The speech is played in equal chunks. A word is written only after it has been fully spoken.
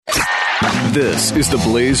This is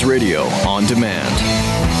TheBlaze Radio on demand.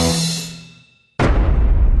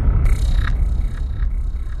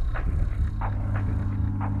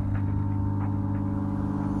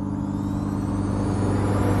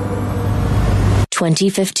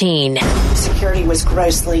 Security was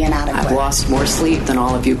grossly inadequate. I've lost more sleep than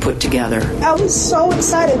all of you put together. I was so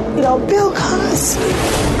excited. Bill Cosby.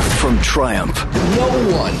 From Triumph. No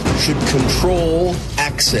one should control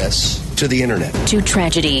access to the internet. To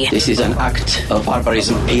tragedy. This is an act of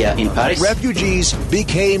barbarism here in Paris. Refugees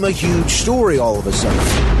became a huge story all of a sudden.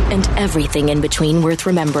 And everything in between worth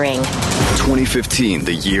remembering. 2015,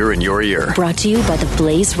 the year in your ear. Brought to you by the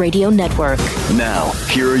Blaze Radio Network. Now,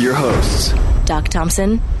 here are your hosts. Doc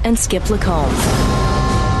Thompson and Skip LaCombe.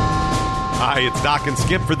 Hi, it's Doc and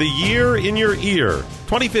Skip for the year in your ear.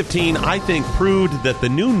 2015, I think, proved that the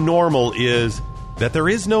new normal is that there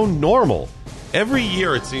is no normal. Every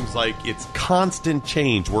year, it seems like it's constant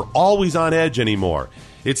change. We're always on edge anymore.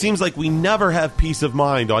 It seems like we never have peace of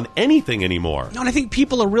mind on anything anymore. No, and I think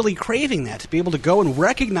people are really craving that, to be able to go and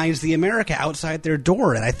recognize the America outside their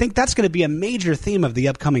door. And I think that's going to be a major theme of the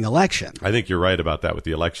upcoming election. I think you're right about that with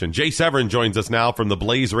the election. Jay Severin joins us now from the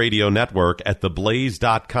Blaze Radio Network at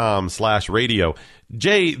theblaze.com/radio.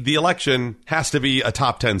 Jay, the election has to be a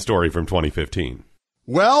top 10 story from 2015.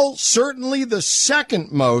 Well, certainly the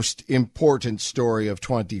second most important story of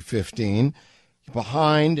 2015,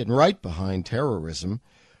 behind and right behind terrorism,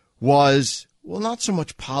 was, well, not so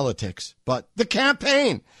much politics, but the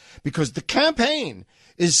campaign. Because the campaign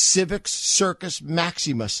is Civics Circus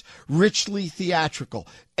Maximus, richly theatrical,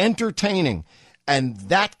 entertaining. And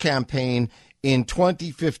that campaign in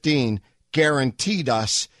 2015 guaranteed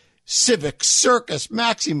us Civics Circus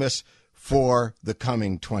Maximus for the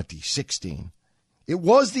coming 2016. It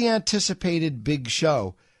was the anticipated big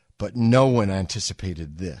show, but no one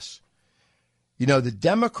anticipated this. The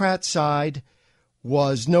Democrat side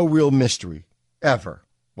was no real mystery, ever,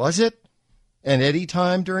 was it? And any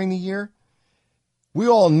time during the year? We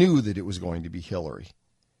all knew that it was going to be Hillary.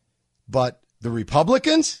 But the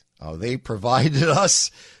Republicans, they provided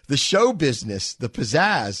us the show business, the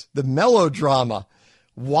pizzazz, the melodrama,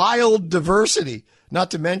 wild diversity,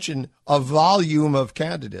 not to mention a volume of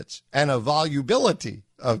candidates and a volubility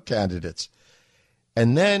of candidates.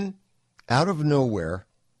 And then, out of nowhere,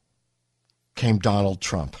 came Donald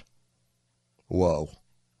Trump. Whoa.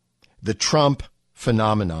 The Trump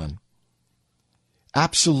phenomenon.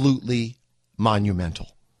 Absolutely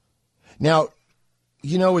monumental. Now,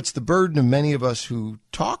 it's the burden of many of us who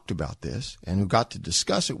talked about this and who got to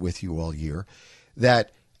discuss it with you all year,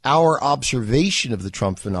 that our observation of the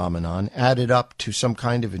Trump phenomenon added up to some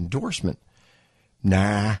kind of endorsement.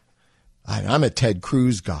 Nah, I'm a Ted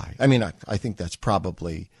Cruz guy. I mean, I think that's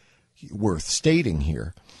probably worth stating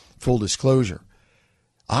here. Full disclosure,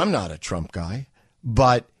 I'm not a Trump guy,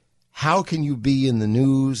 but how can you be in the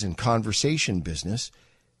news and conversation business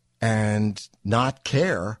and not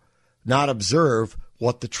care, not observe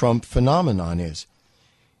what the Trump phenomenon is?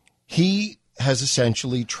 He has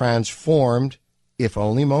essentially transformed, if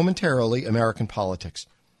only momentarily, American politics.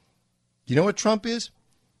 You know what Trump is?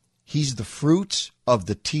 He's the fruits of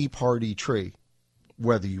the Tea Party tree.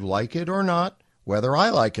 Whether you like it or not, whether I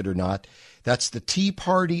like it or not, that's the Tea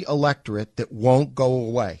Party electorate that won't go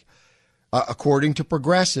away. According to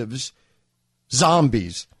progressives,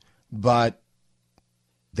 zombies. But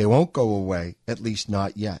they won't go away, at least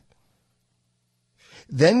not yet.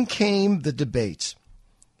 Then came the debates.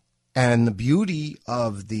 And the beauty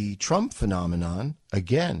of the Trump phenomenon,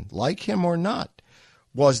 again, like him or not,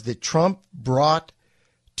 was that Trump brought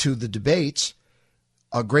to the debates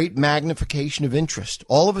a great magnification of interest.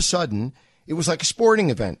 All of a sudden, it was like a sporting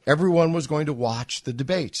event. Everyone was going to watch the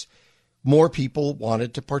debates. More people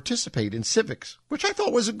wanted to participate in civics, which I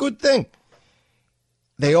thought was a good thing.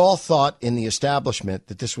 They all thought in the establishment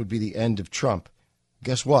that this would be the end of Trump.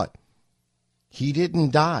 Guess what? He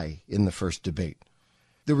didn't die in the first debate.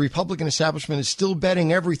 The Republican establishment is still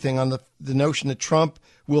betting everything on the notion that Trump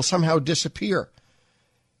will somehow disappear.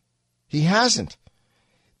 He hasn't.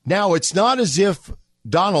 Now, it's not as if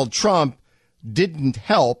Donald Trump didn't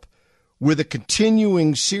help with a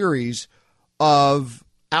continuing series of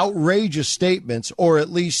outrageous statements, or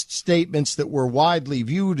at least statements that were widely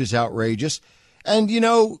viewed as outrageous. And,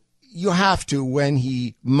 you have to when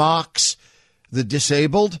he mocks the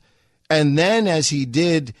disabled, and then, as he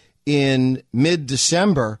did in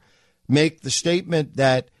mid-December, make the statement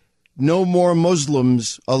that no more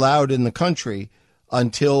Muslims allowed in the country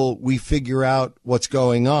until we figure out what's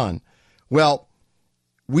going on. Well,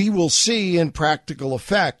 we will see in practical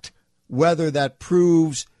effect whether that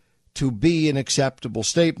proves to be an acceptable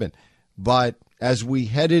statement. But as we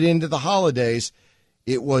headed into the holidays,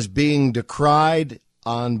 it was being decried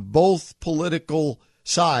on both political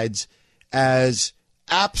sides as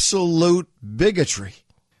absolute bigotry.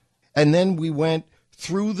 And then we went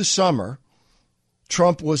through the summer.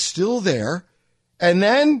 Trump was still there. And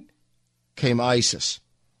then came ISIS.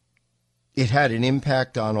 It had an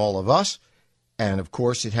impact on all of us. And, of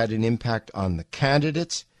course, it had an impact on the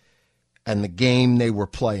candidates and the game they were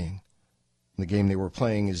playing. The game they were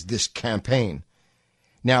playing is this campaign.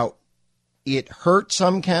 Now, it hurt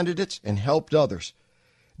some candidates and helped others.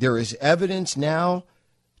 There is evidence now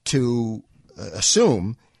to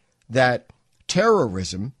assume that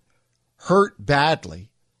terrorism hurt badly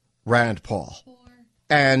Rand Paul,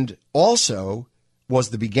 and also was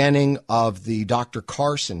the beginning of the Dr.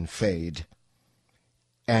 Carson fade.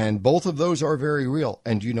 And both of those are very real.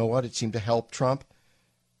 And you know what? It seemed to help Trump.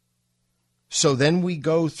 So then we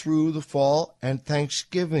go through the fall, and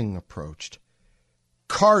Thanksgiving approached.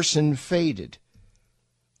 Carson faded.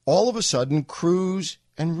 All of a sudden, Cruz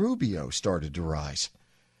and Rubio started to rise.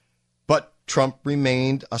 But Trump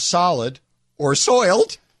remained a solid, or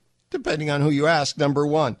soiled, depending on who you ask, number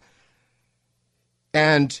one.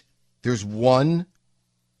 And there's one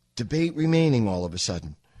debate remaining all of a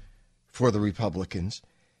sudden for the Republicans.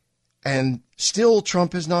 And still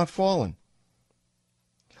Trump has not fallen.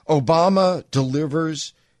 Obama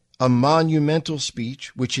delivers a monumental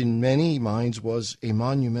speech, which in many minds was a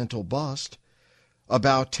monumental bust,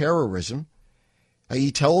 about terrorism.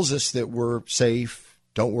 He tells us that we're safe,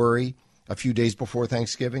 don't worry, a few days before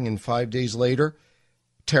Thanksgiving, and 5 days later,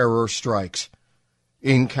 terror strikes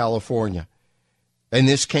in California. And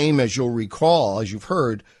this came, as you'll recall, as you've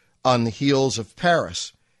heard, on the heels of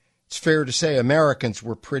Paris. It's fair to say Americans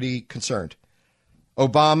were pretty concerned.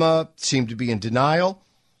 Obama seemed to be in denial.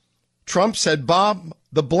 Trump said, "Bomb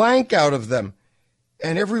the blank out of them,"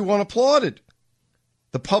 and everyone applauded.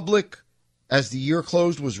 The public, as the year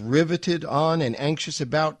closed, was riveted on and anxious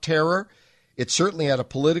about terror. It certainly had a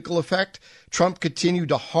political effect. Trump continued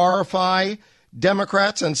to horrify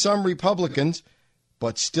Democrats and some Republicans,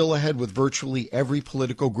 but still ahead with virtually every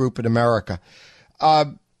political group in America.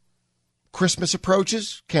 Christmas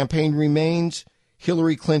approaches, campaign remains,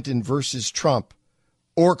 Hillary Clinton versus Trump,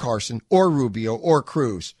 or Carson, or Rubio, or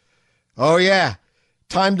Cruz. Oh, yeah,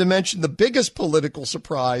 time to mention the biggest political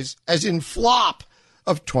surprise, as in flop,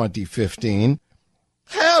 of 2015.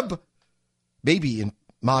 Heb, maybe in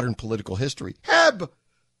modern political history. Heb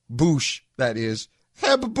Bush, that is.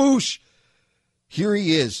 Heb Bush. Here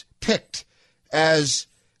he is, picked as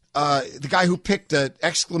the guy who picked an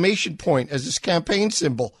exclamation point as his campaign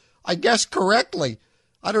symbol. I guess correctly.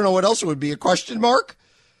 I don't know what else it would be, a question mark?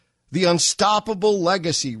 The unstoppable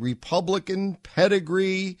legacy, Republican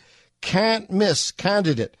pedigree, can't miss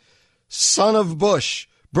candidate, son of Bush,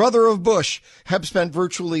 brother of Bush, Heb spent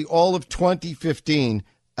virtually all of 2015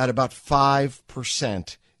 at about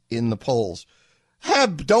 5% in the polls.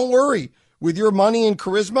 Heb, don't worry. With your money and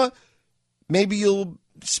charisma, maybe you'll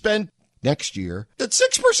spend next year at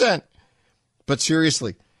 6%. But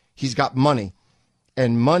seriously, he's got money,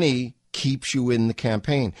 and money keeps you in the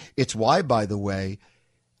campaign. It's why, by the way,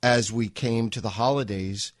 as we came to the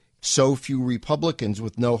holidays, so few Republicans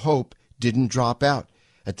with no hope didn't drop out.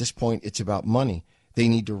 At this point, it's about money. They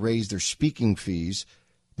need to raise their speaking fees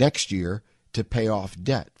next year to pay off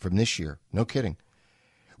debt from this year. No kidding.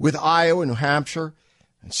 With Iowa, New Hampshire,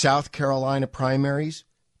 and South Carolina primaries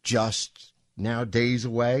just now days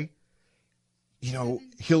away, you know,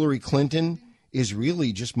 Hillary Clinton is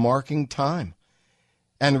really just marking time.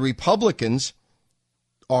 And the Republicans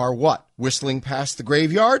are what? Whistling past the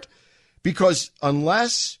graveyard? Because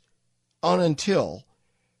until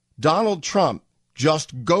Donald Trump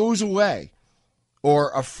just goes away,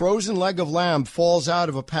 or a frozen leg of lamb falls out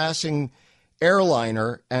of a passing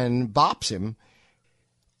airliner and bops him,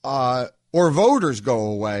 or voters go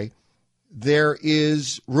away, there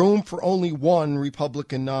is room for only one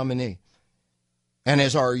Republican nominee. And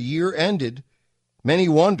as our year ended, many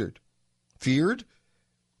wondered, feared,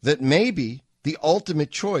 that maybe the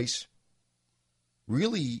ultimate choice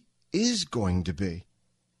really is going to be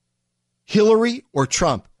Hillary or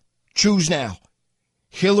Trump. Choose now.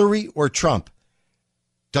 Hillary or Trump.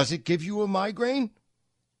 Does it give you a migraine?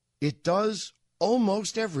 It does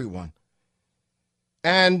almost everyone.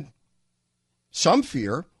 And some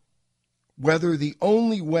fear whether the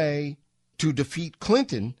only way to defeat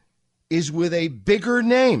Clinton is with a bigger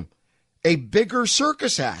name, a bigger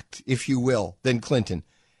circus act, if you will, than Clinton.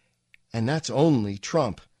 And that's only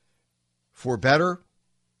Trump. For better,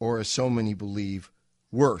 or as so many believe,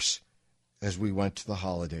 worse, as we went to the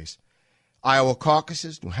holidays. Iowa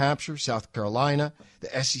caucuses, New Hampshire, South Carolina,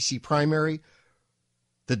 the SEC primary,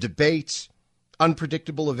 the debates,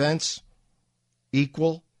 unpredictable events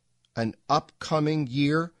equal an upcoming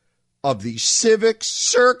year of the Civic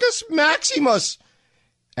Circus Maximus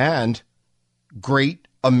and great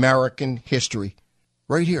American history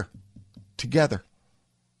right here, together,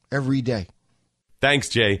 every day. Thanks,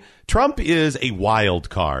 Jay. Trump is a wild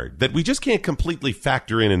card that we just can't completely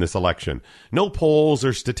factor in this election. No polls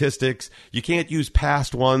or statistics. You can't use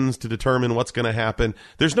past ones to determine what's going to happen.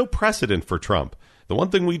 There's no precedent for Trump. The one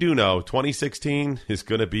thing we do know, 2016 is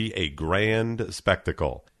going to be a grand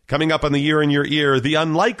spectacle. Coming up on the Year in Your Ear, the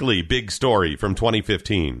unlikely big story from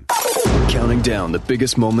 2015. Counting down the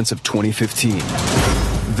biggest moments of 2015.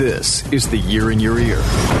 This is the Year in Your Ear,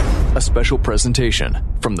 a special presentation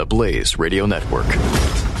from the Blaze Radio Network.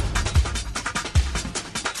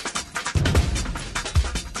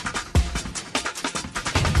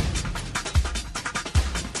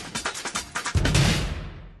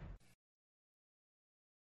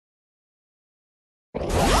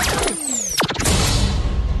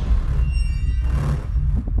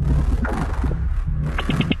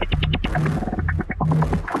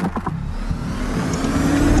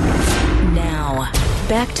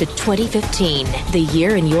 Back to 2015, the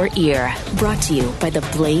Year in Your Ear, brought to you by the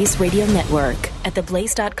Blaze Radio Network at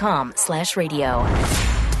theblaze.com/radio.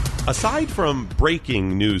 Aside from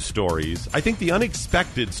breaking news stories, I think the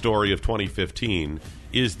unexpected story of 2015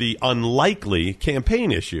 is the unlikely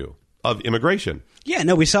campaign issue of immigration. Yeah,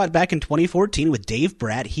 no, we saw it back in 2014 with Dave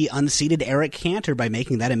Bratt. He unseated Eric Cantor by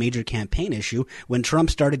making that a major campaign issue. When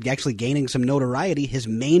Trump started actually gaining some notoriety, his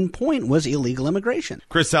main point was illegal immigration.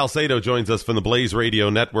 Chris Salcedo joins us from the Blaze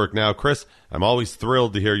Radio Network now. Chris, I'm always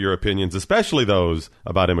thrilled to hear your opinions, especially those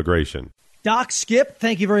about immigration. Doc, Skip,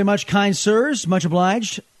 thank you very much, kind sirs. Much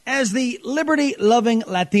obliged. As the liberty-loving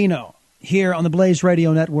Latino here on the Blaze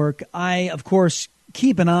Radio Network, I, of course,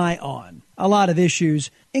 keep an eye on a lot of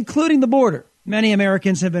issues, including the border. Many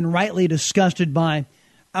Americans have been rightly disgusted by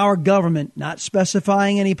our government not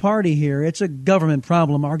specifying any party here. It's a government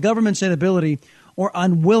problem. Our government's inability or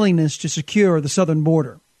unwillingness to secure the southern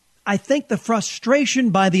border. I think the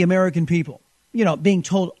frustration by the American people, being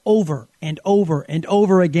told over and over and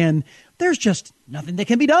over again, there's just nothing that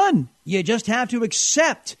can be done. You just have to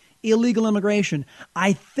accept illegal immigration.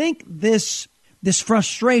 I think this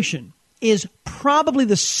frustration is probably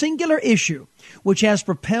the singular issue which has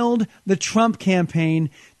propelled the Trump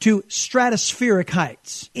campaign to stratospheric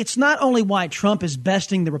heights. It's not only why Trump is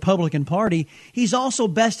besting the Republican Party, he's also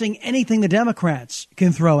besting anything the Democrats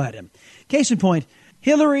can throw at him. Case in point,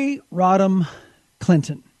 Hillary Rodham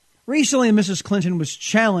Clinton. Recently, Mrs. Clinton was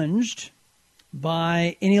challenged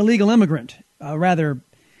by an illegal immigrant, a rather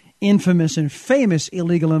infamous and famous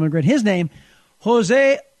illegal immigrant. His name,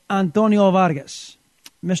 Jose Antonio Vargas.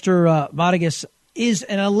 Mr. Vargas is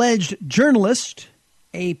an alleged journalist,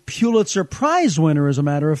 a Pulitzer Prize winner, as a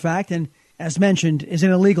matter of fact, and, as mentioned, is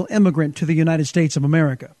an illegal immigrant to the United States of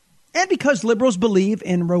America. And because liberals believe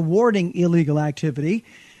in rewarding illegal activity,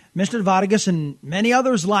 Mr. Vargas and many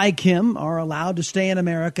others like him are allowed to stay in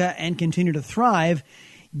America and continue to thrive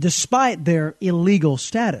despite their illegal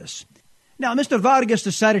status. Now, Mr. Vargas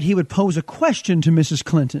decided he would pose a question to Mrs.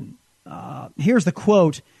 Clinton. Here's the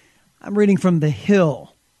quote. I'm reading from The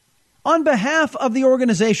Hill. On behalf of the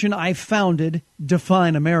organization I founded,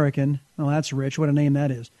 Define American, oh, that's rich, what a name that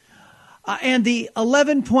is, and the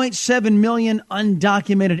 11.7 million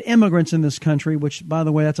undocumented immigrants in this country, which, by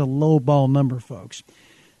the way, that's a low-ball number, folks.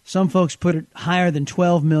 Some folks put it higher than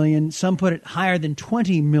 12 million. Some put it higher than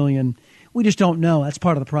 20 million. We just don't know. That's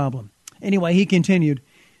part of the problem. Anyway, he continued,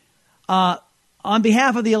 on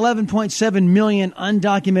behalf of the 11.7 million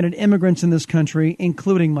undocumented immigrants in this country,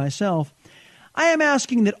 including myself, I am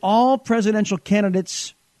asking that all presidential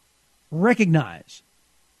candidates recognize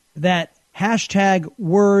that hashtag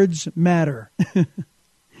words matter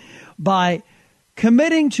by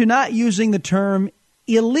committing to not using the term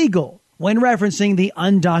illegal when referencing the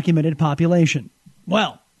undocumented population.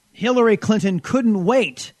 Well, Hillary Clinton couldn't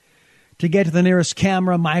wait to get to the nearest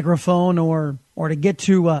camera, microphone, or to get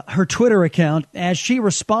to her Twitter account as she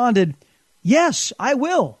responded, yes, I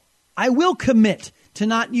will. I will commit to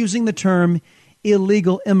not using the term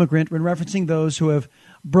illegal immigrant when referencing those who have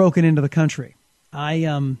broken into the country. I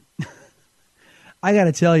got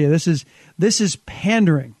to tell you, this is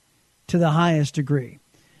pandering to the highest degree.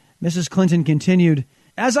 Mrs. Clinton continued,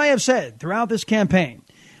 as I have said throughout this campaign,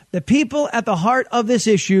 the people at the heart of this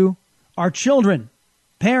issue are children,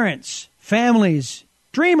 parents, families,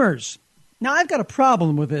 dreamers. Now, I've got a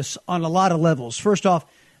problem with this on a lot of levels. First off,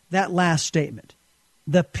 that last statement,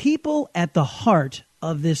 the people at the heart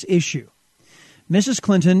of this issue. Mrs.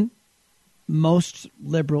 Clinton, most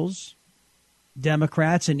liberals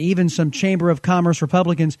Democrats and even some Chamber of Commerce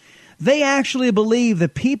Republicans, they actually believe the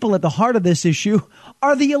people at the heart of this issue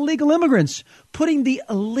are the illegal immigrants, putting the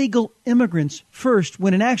illegal immigrants first,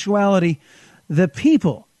 when in actuality, the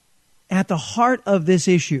people at the heart of this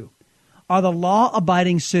issue are the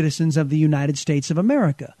law-abiding citizens of the United States of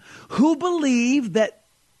America who believe that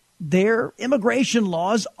their immigration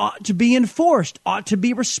laws ought to be enforced, ought to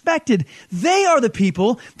be respected. They are the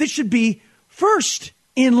people that should be first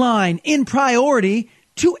in line, in priority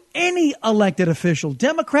to any elected official,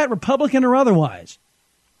 Democrat, Republican, or otherwise.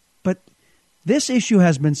 But this issue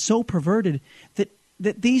has been so perverted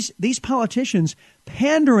that these politicians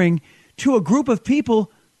pandering to a group of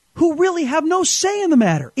people who really have no say in the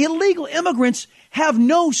matter. Illegal immigrants have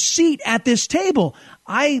no seat at this table.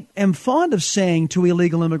 I am fond of saying to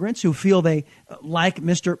illegal immigrants who feel they like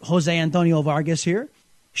Mr. Jose Antonio Vargas here,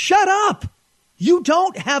 shut up. You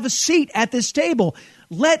don't have a seat at this table.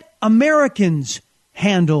 Let Americans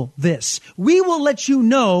handle this. We will let you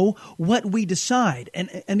know what we decide. And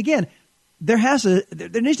again, there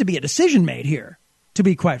needs to be a decision made here, to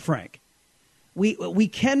be quite frank. We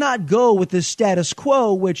cannot go with this status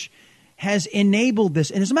quo, which has enabled this.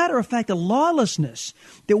 And as a matter of fact, the lawlessness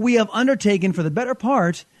that we have undertaken for the better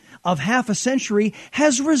part of half a century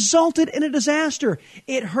has resulted in a disaster.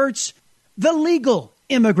 It hurts the legal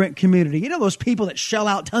immigrant community. You know, those people that shell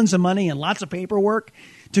out tons of money and lots of paperwork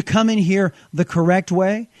to come in here the correct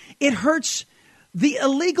way. It hurts the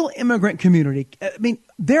illegal immigrant community. I mean,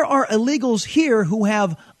 there are illegals here who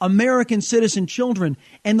have American citizen children,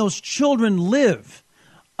 and those children live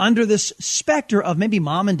under this specter of maybe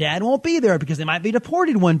mom and dad won't be there because they might be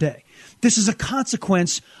deported one day. This is a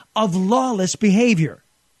consequence of lawless behavior.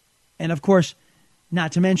 And of course,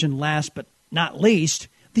 not to mention, last but not least,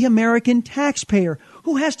 the American taxpayer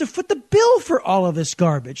who has to foot the bill for all of this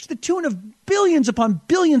garbage to the tune of billions upon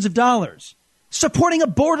billions of dollars. Supporting a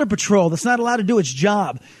border patrol that's not allowed to do its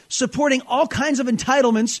job. Supporting all kinds of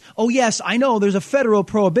entitlements. Oh, yes, I know there's a federal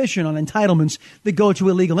prohibition on entitlements that go to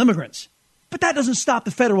illegal immigrants. But that doesn't stop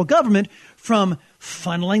the federal government from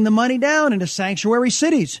funneling the money down into sanctuary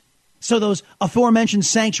cities. So those aforementioned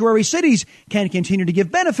sanctuary cities can continue to give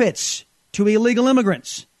benefits to illegal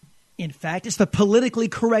immigrants. In fact, it's the politically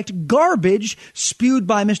correct garbage spewed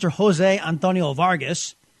by Mr. Jose Antonio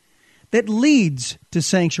Vargas that leads to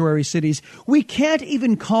sanctuary cities. We can't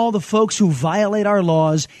even call the folks who violate our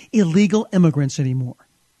laws illegal immigrants anymore.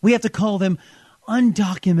 We have to call them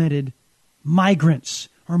undocumented migrants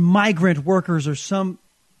or migrant workers or some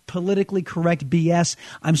politically correct BS.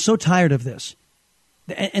 I'm so tired of this.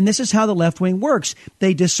 And this is how the left wing works.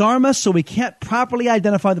 They disarm us so we can't properly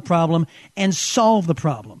identify the problem and solve the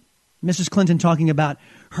problem. Mrs. Clinton talking about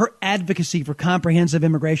her advocacy for comprehensive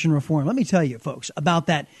immigration reform. Let me tell you, folks, about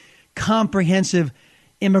that comprehensive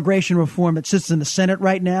immigration reform that sits in the Senate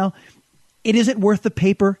right now. It isn't worth the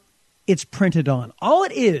paper it's printed on. All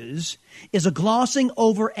it is a glossing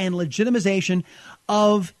over and legitimization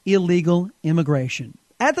of illegal immigration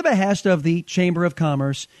at the behest of the Chamber of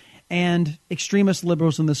Commerce and extremist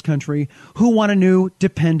liberals in this country who want a new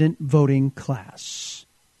dependent voting class.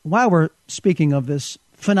 While we're speaking of this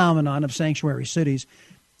phenomenon of sanctuary cities,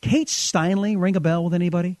 Kate Steinle ring a bell with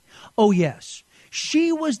anybody? Oh, yes.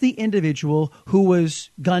 She was the individual who was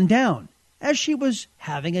gunned down as she was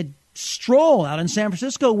having a stroll out in San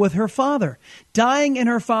Francisco with her father, dying in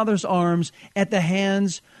her father's arms at the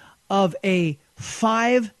hands of a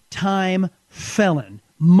 5-time felon,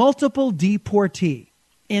 multiple deportee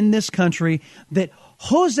in this country that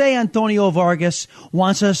Jose Antonio Vargas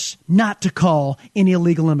wants us not to call an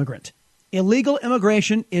illegal immigrant. Illegal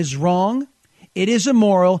immigration is wrong, it is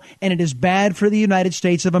immoral, and it is bad for the United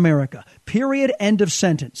States of America. Period. End of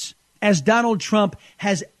sentence. As Donald Trump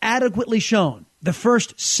has adequately shown, the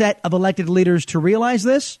first set of elected leaders to realize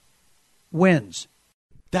this wins.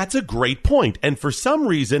 That's a great point. And for some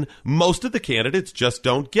reason, most of the candidates just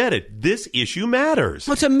don't get it. This issue matters.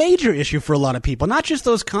 Well, it's a major issue for a lot of people, not just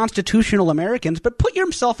those constitutional Americans, but put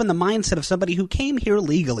yourself in the mindset of somebody who came here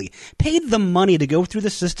legally, paid the money to go through the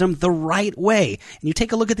system the right way. And you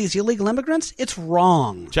take a look at these illegal immigrants, it's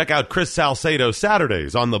wrong. Check out Chris Salcedo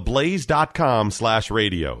Saturdays on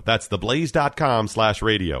theblaze.com/radio. That's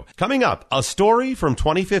theblaze.com/radio. Coming up, a story from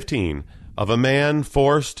 2015 of a man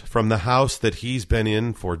forced from the house that he's been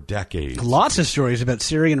in for decades. Lots of stories about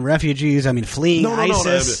Syrian refugees, fleeing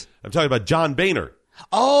ISIS. No, I'm talking about John Boehner.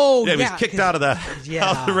 Oh, yeah. He was kicked out of the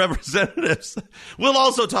House of Representatives. We'll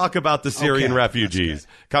also talk about the Syrian refugees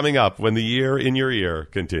coming up when the Year in Your Ear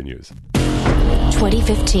continues.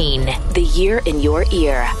 2015, The Year in Your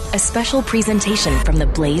Ear, a special presentation from the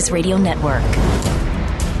Blaze Radio Network.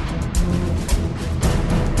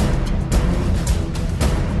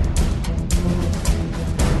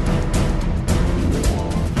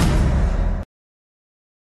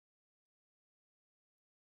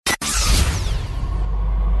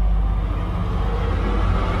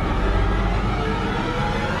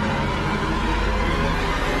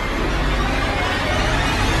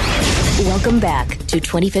 Welcome back to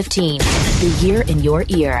 2015, the year in your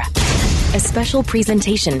ear. A special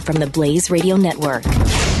presentation from the Blaze Radio Network.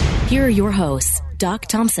 Here are your hosts, Doc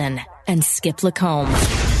Thompson and Skip LaCombe.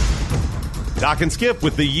 Doc and Skip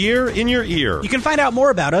with the year in your ear. You can find out more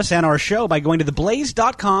about us and our show by going to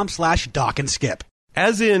theblaze.com/Doc and Skip.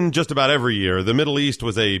 As in just about every year, the Middle East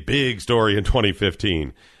was a big story in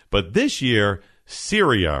 2015. But this year,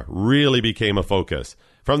 Syria really became a focus.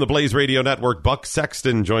 From the Blaze Radio Network, Buck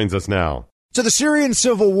Sexton joins us now. So the Syrian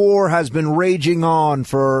civil war has been raging on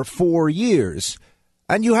for 4 years,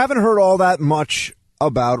 and you haven't heard all that much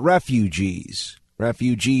about refugees.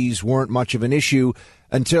 Refugees weren't much of an issue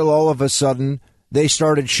until all of a sudden they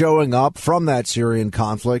started showing up from that Syrian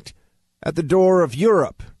conflict at the door of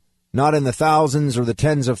Europe, not in the thousands or the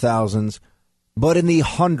tens of thousands, but in the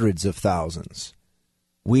hundreds of thousands.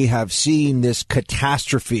 We have seen this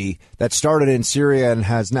catastrophe that started in Syria and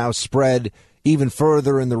has now spread even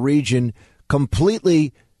further in the region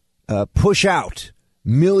completely push out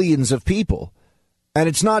millions of people. And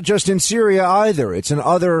it's not just in Syria either. It's in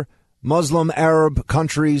other Muslim Arab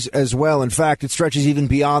countries as well. In fact, it stretches even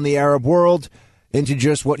beyond the Arab world into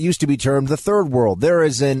just what used to be termed the third world. There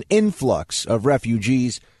is an influx of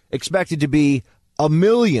refugees expected to be 1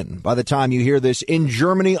 million by the time you hear this in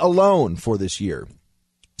Germany alone for this year.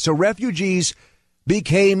 So refugees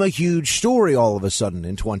became a huge story all of a sudden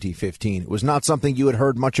in 2015. It was not something you had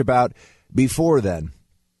heard much about before then.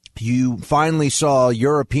 You finally saw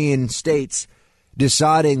European states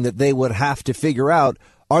deciding that they would have to figure out,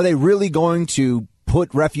 are they really going to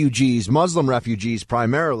put refugees, Muslim refugees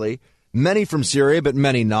primarily, many from Syria, but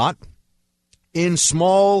many not, in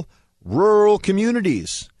small rural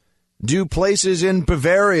communities? Do places in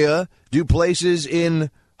Bavaria, do places in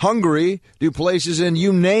Hungary, do places in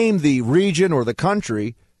you name the region or the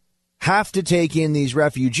country have to take in these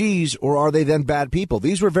refugees, or are they then bad people?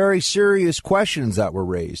 These were very serious questions that were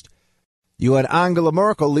raised. You had Angela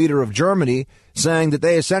Merkel, leader of Germany, saying that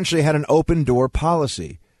they essentially had an open door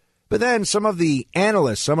policy. But then some of the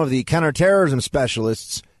analysts, some of the counterterrorism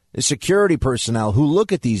specialists, the security personnel who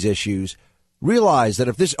look at these issues realized that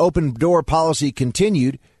if this open door policy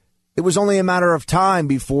continued, it was only a matter of time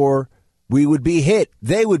before we would be hit.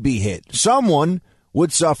 They would be hit. Someone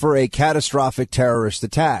would suffer a catastrophic terrorist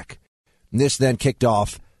attack. This then kicked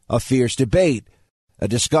off a fierce debate, a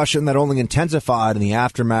discussion that only intensified in the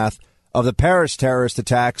aftermath of the Paris terrorist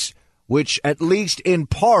attacks, which at least in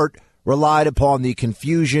part relied upon the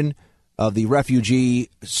confusion of the refugee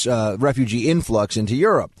influx into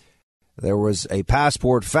Europe. There was a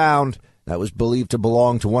passport found that was believed to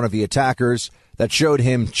belong to one of the attackers that showed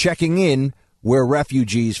him checking in where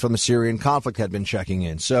refugees from the Syrian conflict had been checking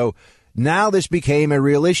in. So now this became a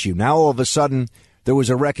real issue. Now all of a sudden there was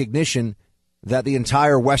a recognition that the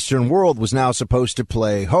entire Western world was now supposed to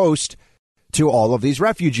play host to all of these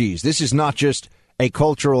refugees. This is not just a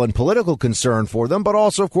cultural and political concern for them, but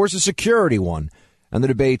also, of course, a security one. And the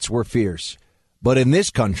debates were fierce. But in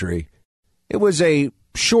this country, it was a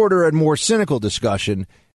shorter and more cynical discussion.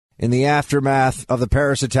 In the aftermath of the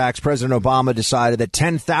Paris attacks, President Obama decided that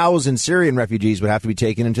 10,000 Syrian refugees would have to be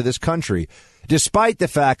taken into this country, despite the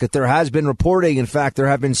fact that there has been reporting. In fact, there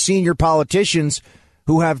have been senior politicians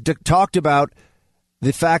who have talked about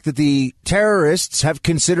the fact that the terrorists have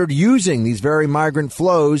considered using these very migrant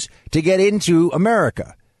flows to get into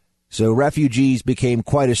America. So refugees became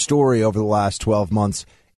quite a story over the last 12 months.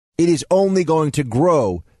 It is only going to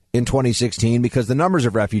grow in 2016 because the numbers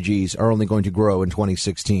of refugees are only going to grow in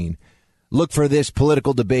 2016. Look for this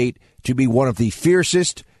political debate to be one of the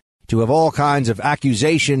fiercest, to have all kinds of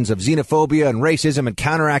accusations of xenophobia and racism and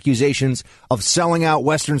counter-accusations of selling out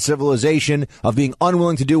Western civilization, of being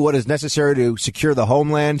unwilling to do what is necessary to secure the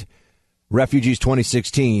homeland. Refugees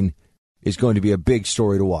 2016 is going to be a big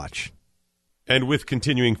story to watch. And with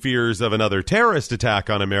continuing fears of another terrorist attack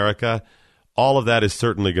on America, all of that is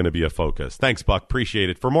certainly going to be a focus. Thanks, Buck. Appreciate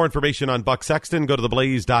it. For more information on Buck Sexton, go to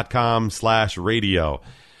theblaze.com/radio.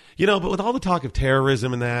 You know, but with all the talk of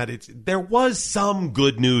terrorism and that, there was some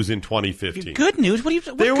good news in 2015. Good news? What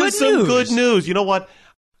there good was some news? Good news. You know what?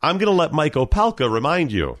 I'm going to let Mike Opelka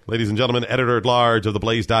remind you. Ladies and gentlemen, editor-at-large of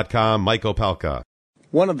theblaze.com, Mike Opelka.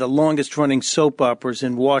 One of the longest-running soap operas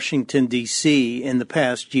in Washington, D.C. in the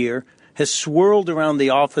past year has swirled around the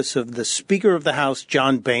office of the Speaker of the House,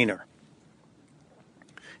 John Boehner.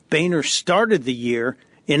 Boehner started the year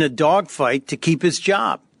in a dogfight to keep his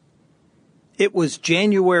job. It was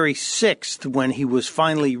January 6th when he was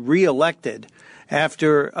finally reelected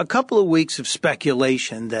after a couple of weeks of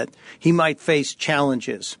speculation that he might face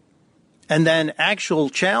challenges. And then actual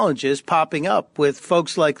challenges popping up with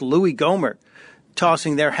folks like Louis Gohmert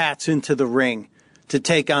tossing their hats into the ring to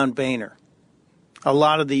take on Boehner. A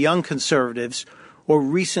lot of the young conservatives or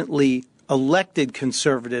recently elected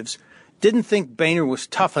conservatives didn't think Boehner was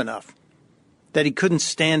tough enough, that he couldn't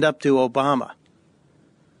stand up to Obama.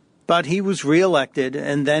 But he was reelected,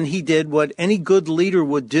 and then he did what any good leader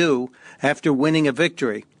would do after winning a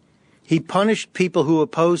victory. He punished people who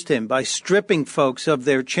opposed him by stripping folks of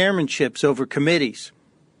their chairmanships over committees.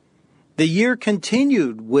 The year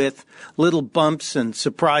continued with little bumps and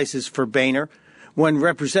surprises for Boehner when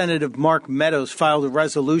Representative Mark Meadows filed a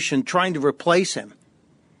resolution trying to replace him.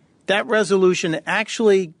 That resolution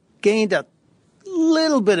actually gained a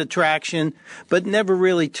little bit of traction, but never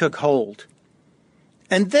really took hold.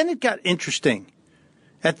 And then it got interesting.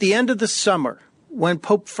 At the end of the summer, when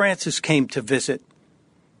Pope Francis came to visit.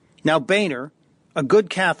 Now, Boehner, a good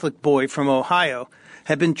Catholic boy from Ohio,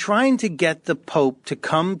 had been trying to get the Pope to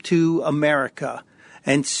come to America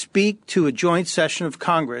and speak to a joint session of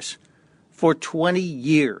Congress for 20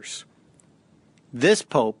 years. This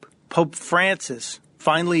Pope, Pope Francis,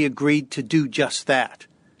 finally agreed to do just that.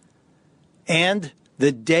 And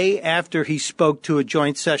the day after he spoke to a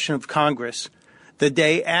joint session of Congress, the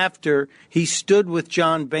day after he stood with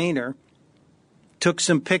John Boehner, took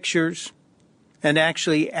some pictures, and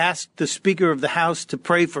actually asked the Speaker of the House to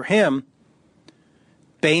pray for him,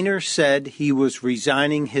 Boehner said he was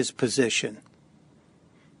resigning his position.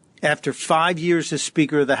 After 5 years as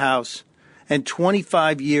Speaker of the House and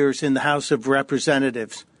 25 years in the House of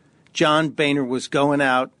Representatives, John Boehner was going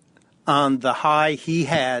out on the high he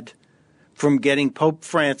had from getting Pope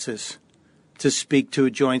Francis to speak to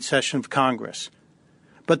a joint session of Congress.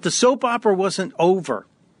 But the soap opera wasn't over.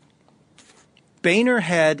 Boehner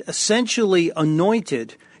had essentially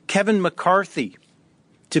anointed Kevin McCarthy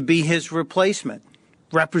to be his replacement.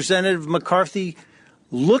 Representative McCarthy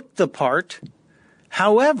looked the part.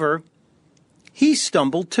 However, he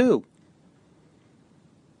stumbled too.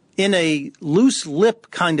 In a loose lip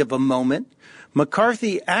kind of a moment,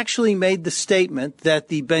 McCarthy actually made the statement that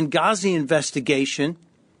the Benghazi investigation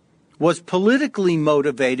was politically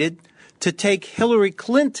motivated to take Hillary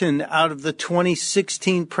Clinton out of the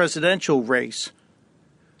 2016 presidential race.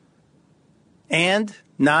 And,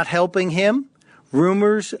 not helping him,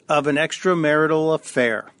 rumors of an extramarital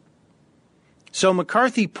affair. So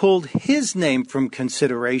McCarthy pulled his name from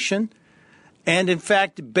consideration, and in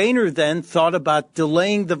fact, Boehner then thought about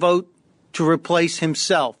delaying the vote to replace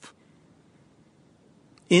himself.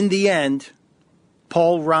 In the end,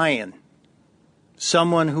 Paul Ryan,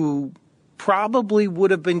 someone who probably would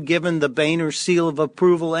have been given the Boehner seal of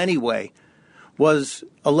approval anyway, was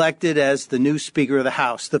elected as the new Speaker of the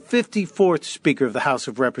House, the 54th Speaker of the House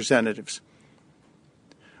of Representatives.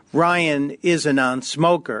 Ryan is a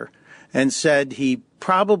non-smoker and said he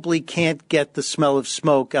probably can't get the smell of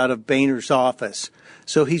smoke out of Boehner's office,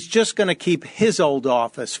 so he's just going to keep his old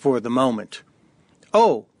office for the moment.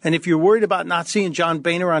 Oh, and if you're worried about not seeing John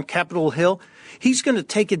Boehner on Capitol Hill, he's going to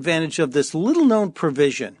take advantage of this little-known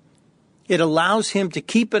provision. It allows him to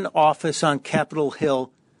keep an office on Capitol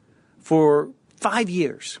Hill for 5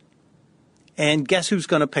 years. And guess who's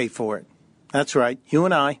going to pay for it? That's right, you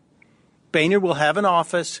and I. Boehner will have an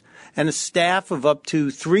office and a staff of up to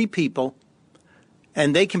 3 people,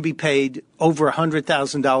 and they can be paid over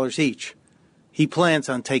 $100,000 each. He plans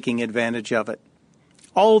on taking advantage of it.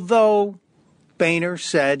 Although Boehner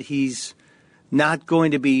said he's not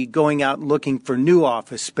going to be going out looking for new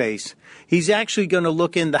office space. He's actually going to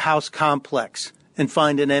look in the House complex and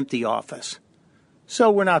find an empty office. So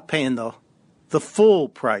we're not paying the full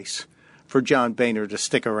price for John Boehner to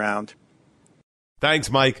stick around. Thanks,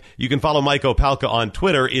 Mike. You can follow Mike Opelka on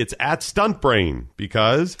Twitter. It's @StuntBrain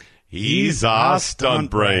because he's a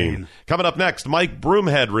stunt brain. Coming up next, Mike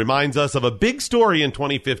Broomhead reminds us of a big story in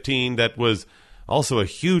 2015 that was also a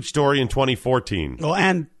huge story in 2014. Well,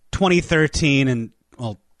 and 2013 and,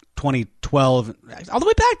 2012, all the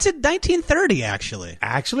way back to 1930, actually.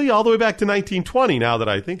 Actually, all the way back to 1920, now that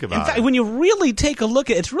I think about it. In fact, when you really take a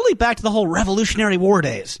look at it, it's really back to the whole Revolutionary War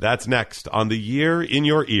days. That's next on The Year in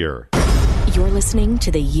Your Ear. You're listening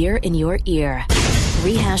to The Year in Your Ear,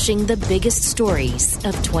 rehashing the biggest stories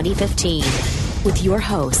of 2015 with your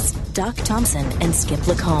hosts, Doc Thompson and Skip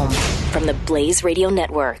LaCombe from the Blaze Radio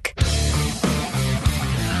Network.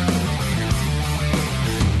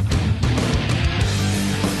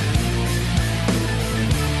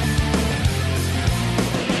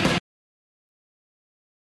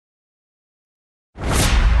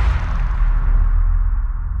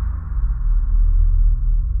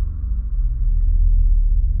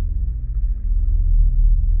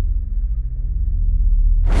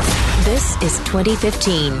 This is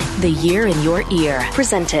 2015, The Year in Your Ear,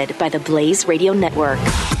 presented by the Blaze Radio Network.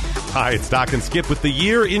 Hi, it's Doc and Skip with The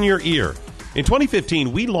Year in Your Ear. In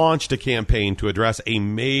 2015, we launched a campaign to address a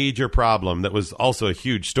major problem that was also a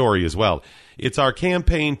huge story as well. It's our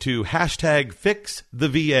campaign to hashtag fix the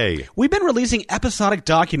VA. We've been releasing episodic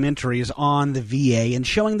documentaries on the VA and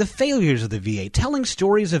showing the failures of the VA, telling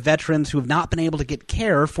stories of veterans who have not been able to get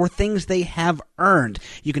care for things they have earned.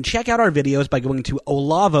 You can check out our videos by going to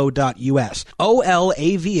olavo.us,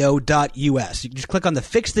 olavo.us. You can just click on the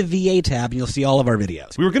Fix the VA tab and you'll see all of our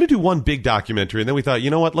videos. We were going to do one big documentary, and then we thought,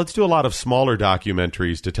 you know what, let's do a lot of smaller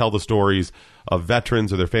documentaries to tell the stories of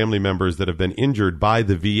veterans or their family members that have been injured by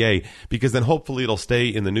the VA, because then hopefully it'll stay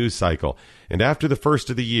in the news cycle. And after the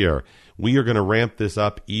first of the year, we are going to ramp this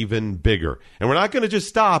up even bigger. And we're not going to just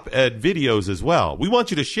stop at videos as well. We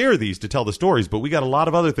want you to share these to tell the stories, but we got a lot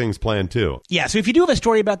of other things planned too. Yeah, so if you do have a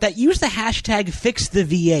story about that, use the hashtag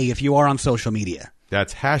 #FixTheVA if you are on social media.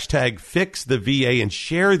 That's hashtag fix the VA and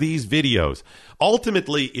share these videos.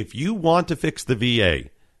 Ultimately, if you want to fix the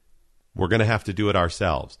VA, we're going to have to do it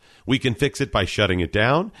ourselves. We can fix it by shutting it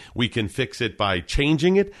down. We can fix it by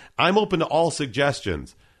changing it. I'm open to all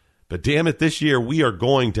suggestions. But damn it, this year we are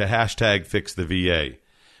going to hashtag fix the VA.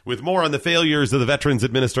 With more on the failures of the Veterans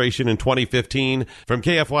Administration in 2015, from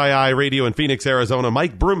KFYI Radio in Phoenix, Arizona,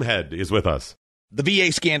 Mike Broomhead is with us. The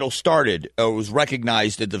VA scandal started, or was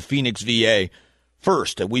recognized at the Phoenix VA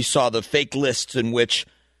first. We saw the fake lists in which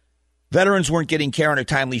veterans weren't getting care in a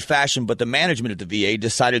timely fashion, but the management at the VA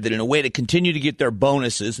decided that in a way to continue to get their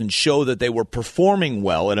bonuses and show that they were performing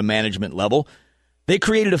well at a management level, they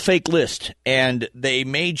created a fake list, and they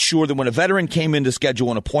made sure that when a veteran came in to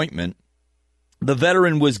schedule an appointment, the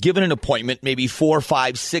veteran was given an appointment maybe 4,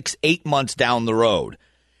 5, 6, 8 months down the road.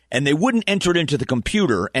 And they wouldn't enter it into the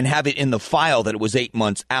computer and have it in the file that it was 8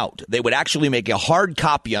 months out. They would actually make a hard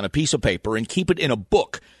copy on a piece of paper and keep it in a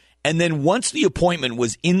book. And then once the appointment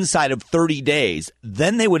was inside of 30 days,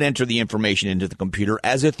 then they would enter the information into the computer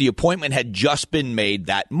as if the appointment had just been made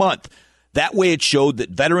that month. That way it showed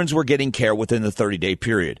that veterans were getting care within the 30-day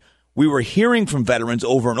period. We were hearing from veterans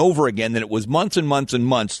over and over again that it was months and months and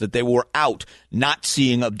months that they were out not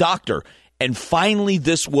seeing a doctor. And finally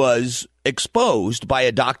this was exposed by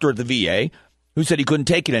a doctor at the VA who said he couldn't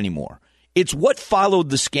take it anymore. It's what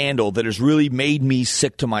followed the scandal that has really made me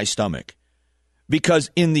sick to my stomach.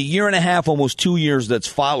 Because in the year and a half, almost 2 years that's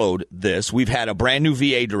followed this, we've had a brand new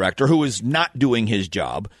VA director who is not doing his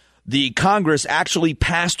job. The Congress actually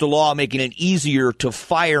passed a law making it easier to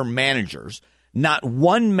fire managers. Not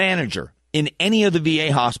one manager in any of the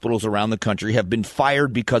VA hospitals around the country have been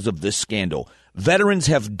fired because of this scandal. Veterans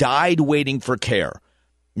have died waiting for care.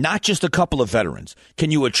 Not just a couple of veterans.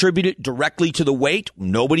 Can you attribute it directly to the wait?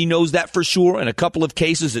 Nobody knows that for sure. In a couple of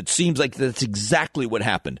cases, it seems like that's exactly what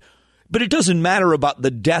happened. But it doesn't matter about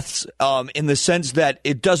the deaths in the sense that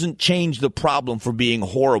it doesn't change the problem for being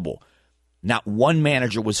horrible. Not one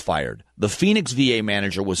manager was fired. The Phoenix VA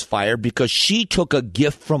manager was fired because she took a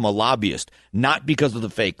gift from a lobbyist, not because of the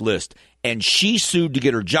fake list. And she sued to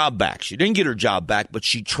get her job back. She didn't get her job back, but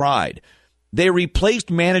she tried. They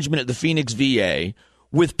replaced management at the Phoenix VA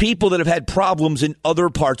with people that have had problems in other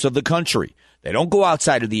parts of the country. They don't go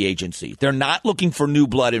outside of the agency. They're not looking for new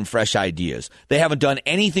blood and fresh ideas. They haven't done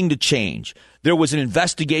anything to change. There was an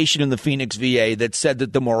investigation in the Phoenix VA that said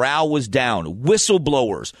that the morale was down.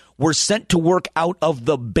 Whistleblowers were sent to work out of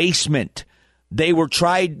the basement. They were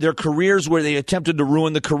tried their careers where they attempted to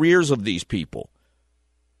ruin the careers of these people.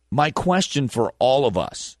 My question for all of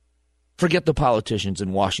us, forget the politicians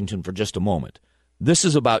in Washington for just a moment. This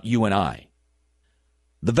is about you and I.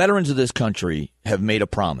 The veterans of this country have made a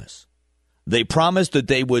promise. They promised that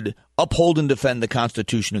they would uphold and defend the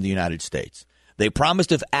Constitution of the United States. They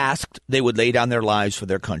promised if asked, they would lay down their lives for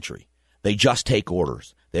their country. They just take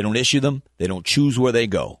orders. They don't issue them. They don't choose where they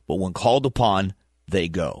go. But when called upon, they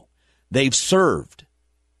go. They've served.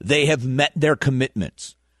 They have met their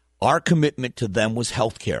commitments. Our commitment to them was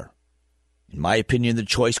health care. In my opinion, the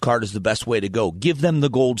choice card is the best way to go. Give them the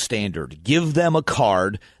gold standard. Give them a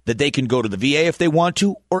card that they can go to the VA if they want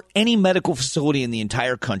to, or any medical facility in the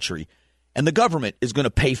entire country. And the government is going to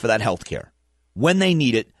pay for that health care. When they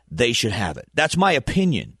need it, they should have it. That's my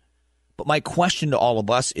opinion. But my question to all of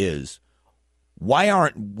us is, why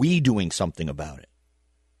aren't we doing something about it?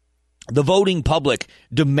 The voting public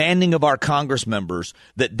demanding of our Congress members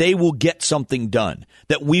that they will get something done,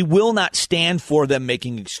 that we will not stand for them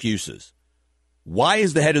making excuses. Why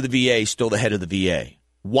is the head of the VA still the head of the VA?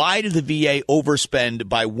 Why did the VA overspend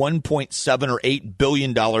by $1.7 or $8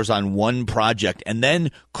 billion on one project and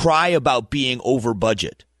then cry about being over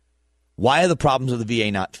budget? Why are the problems of the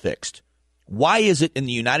VA not fixed? Why is it in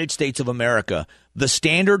the United States of America the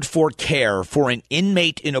standard for care for an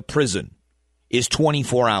inmate in a prison is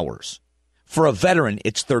 24 hours? For a veteran,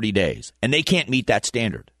 it's 30 days, and they can't meet that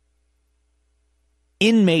standard.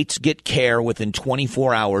 Inmates get care within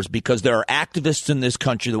 24 hours because there are activists in this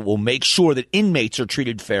country that will make sure that inmates are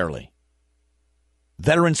treated fairly.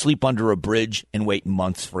 Veterans sleep under a bridge and wait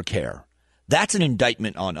months for care. That's an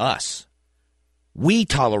indictment on us. We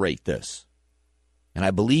tolerate this. And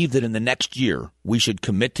I believe that in the next year, we should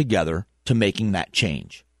commit together to making that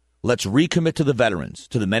change. Let's recommit to the veterans,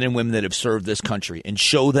 to the men and women that have served this country, and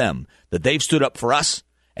show them that they've stood up for us,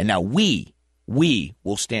 and now we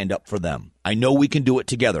will stand up for them. I know we can do it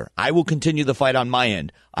together. I will continue the fight on my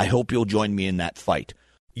end. I hope you'll join me in that fight.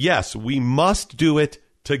 Yes, we must do it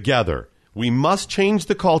together. We must change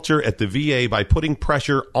the culture at the VA by putting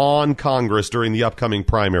pressure on Congress during the upcoming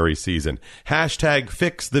primary season. Hashtag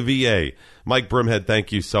fix the VA. Mike Broomhead,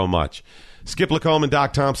 thank you so much. Skip LaCombe and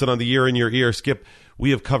Doc Thompson on the Year in Your Ear. Skip, we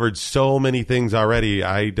have covered so many things already.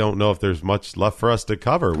 I don't know if there's much left for us to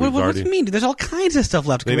cover. What do you mean? There's all kinds of stuff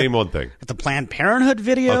left to cover. Name one thing. The Planned Parenthood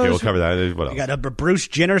videos. Okay, we'll cover that. What else? We got Bruce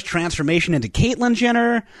Jenner's transformation into Caitlyn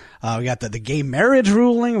Jenner. We got the gay marriage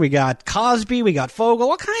ruling. We got Cosby. We got Fogel.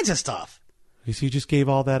 All kinds of stuff. So you just gave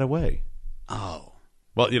all that away. Oh.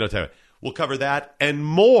 Well, tell you, we'll cover that and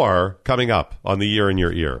more coming up on the Year in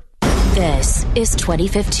Your Ear. This is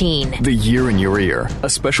 2015. The Year in Your Ear, a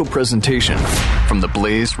special presentation from the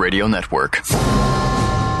Blaze Radio Network.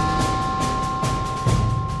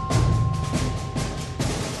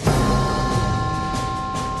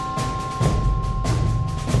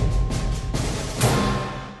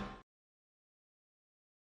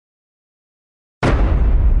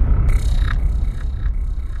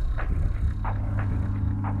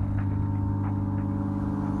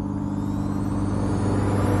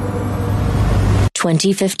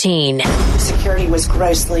 2015. Security was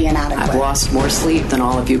grossly inadequate. I've lost more sleep than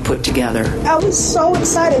all of you put together. I was so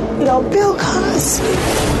excited. Bill Cosby.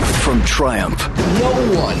 From Triumph. No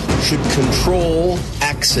one should control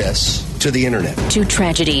access to the internet. To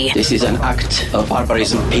tragedy. This is an act of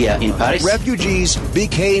barbarism here in Paris. Refugees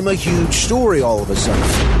became a huge story all of a sudden.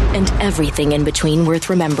 And everything in between worth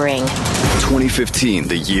remembering. 2015,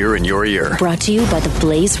 The Year in Your Ear. Brought to you by the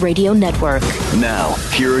Blaze Radio Network. Now,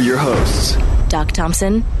 here are your hosts, Doc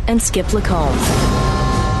Thompson and Skip LaCombe.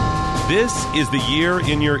 This is The Year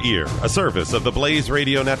in Your Ear, a service of the Blaze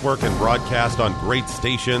Radio Network and broadcast on great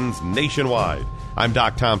stations nationwide. I'm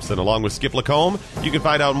Doc Thompson, along with Skip LaCombe. You can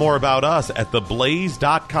find out more about us at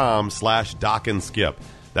theblaze.com/Doc and Skip.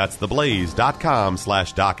 That's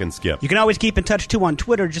theblaze.com/Doc and Skip. You can always keep in touch, too, on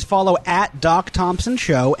Twitter. Just follow at Doc Thompson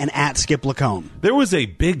Show and at Skip LaCombe. There was a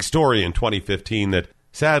big story in 2015 that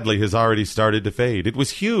sadly has already started to fade. It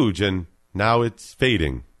was huge, and now it's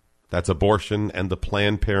fading. That's abortion and the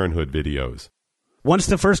Planned Parenthood videos. Once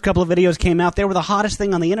the first couple of videos came out, they were the hottest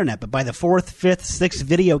thing on the internet. But by the fourth, fifth, sixth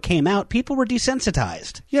video came out, people were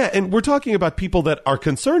desensitized. Yeah, and we're talking about people that are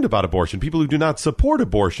concerned about abortion, people who do not support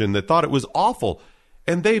abortion, that thought it was awful.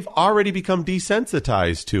 And they've already become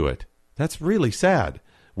desensitized to it. That's really sad.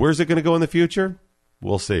 Where's it going to go in the future?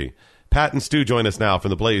 We'll see. Pat and Stu join us now from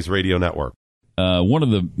the Blaze Radio Network. One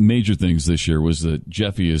of the major things this year was that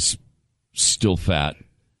Jeffy is still fat.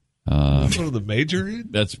 One of the major?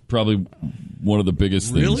 That's probably one of the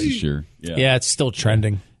biggest things this year. Yeah, it's still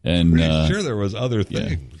trending. And pretty sure there was other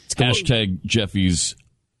things. Yeah. Hashtag Jeffy's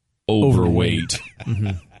overweight.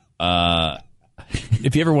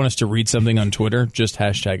 If you ever want us to read something on Twitter, just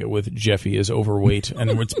hashtag it with Jeffy is overweight, and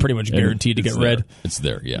it's pretty much guaranteed to get read. It's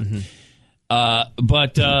there, yeah.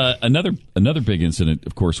 But another big incident,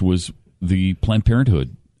 of course, was the Planned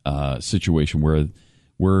Parenthood situation where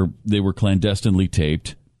they were clandestinely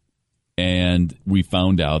taped, and we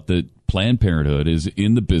found out that Planned Parenthood is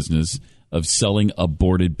in the business of selling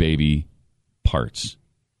aborted baby parts.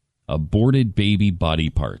 Aborted baby body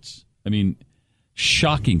parts. I mean,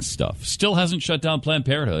 shocking stuff. Still hasn't shut down Planned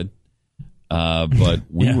Parenthood, but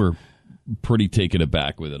we were pretty taken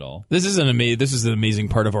aback with it all. This is an amazing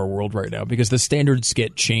part of our world right now because the standards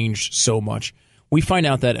get changed so much. We find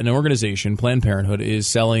out that an organization, Planned Parenthood, is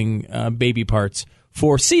selling baby parts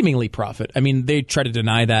for seemingly profit. I mean, they try to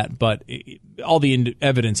deny that, but all the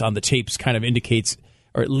evidence on the tapes kind of indicates,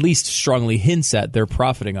 or at least strongly hints at, they're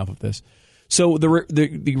profiting off of this. So the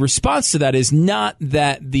response to that is not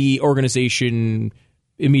that the organization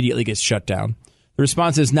immediately gets shut down. The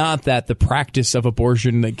response is not that the practice of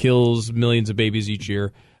abortion that kills millions of babies each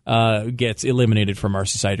year gets eliminated from our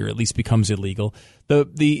society, or at least becomes illegal.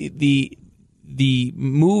 The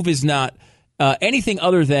move is not anything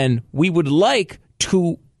other than we would like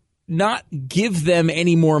to not give them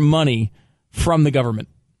any more money from the government.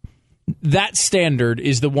 That standard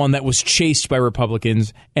is the one that was chased by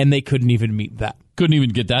Republicans, and they couldn't even meet that. Couldn't even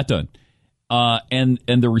get that done. And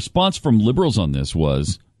the response from liberals on this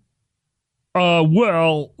was,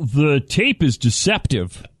 well, the tape is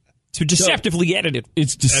deceptive. To deceptively edit it.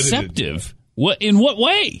 It's deceptive. What? In what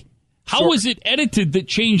way? How was it edited that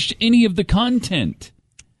changed any of the content?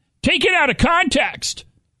 Take it out of context.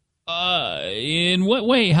 In what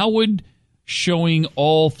way? How would showing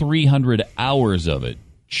all 300 hours of it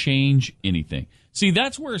change anything? See,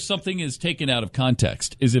 that's where something is taken out of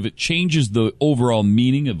context, is if it changes the overall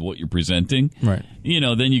meaning of what you're presenting, right?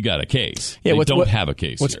 Then you got a case. Yeah, they don't have a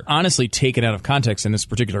case what's here. Honestly taken out of context in this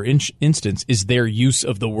particular instance is their use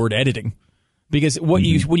of the word editing. Because when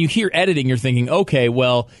you hear editing, you're thinking, okay,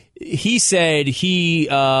 well, he said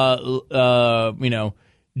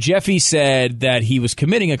Jeffy said that he was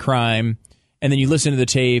committing a crime, and then you listen to the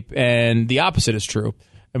tape, and the opposite is true.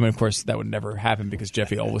 I mean, of course, that would never happen because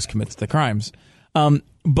Jeffy always commits the crimes.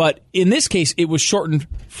 But in this case, it was shortened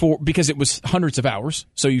because it was hundreds of hours.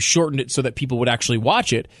 So you shortened it so that people would actually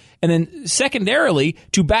watch it. And then secondarily,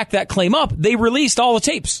 to back that claim up, they released all the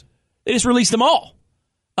tapes. They just released them all.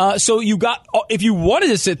 So you got, if you wanted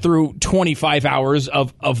to sit through 25 hours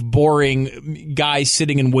of boring guys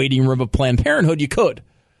sitting in waiting room of Planned Parenthood, you could.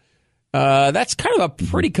 That's kind of a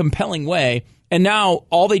pretty compelling way. And now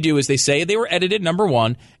all they do is they say they were edited, number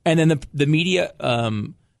one, and then the media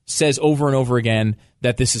says over and over again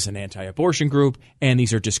that this is an anti-abortion group and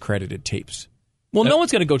these are discredited tapes. Well, no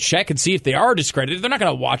one's going to go check and see if they are discredited. They're not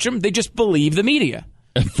going to watch them. They just believe the media.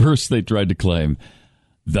 At first, they tried to claim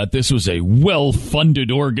that this was a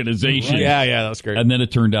well-funded organization. Right. Yeah, that was great. And then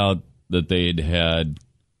it turned out that they had,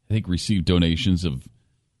 I think, received donations of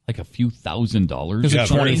like a few $1,000s. Yeah,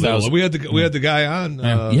 $20,000. We had the guy on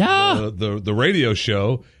the radio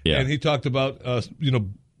show, and he talked about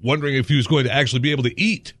wondering if he was going to actually be able to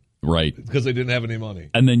eat. Right. Because they didn't have any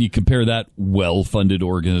money. And then you compare that well-funded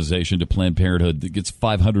organization to Planned Parenthood that gets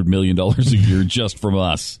 $500 million a year just from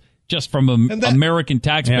us. Just from American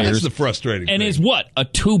taxpayers. That's the frustrating thing. And is what? A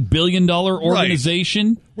 $2 billion organization?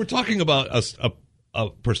 Right. We're talking about a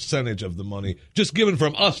percentage of the money just given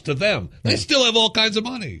from us to them. They still have all kinds of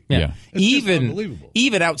money. Yeah. It's unbelievable.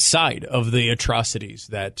 Even outside of the atrocities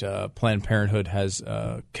that Planned Parenthood has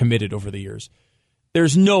committed over the years,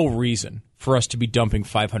 there's no reason for us to be dumping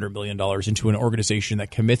 $500 million into an organization that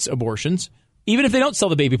commits abortions, even if they don't sell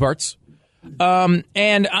the baby parts.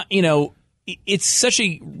 It's such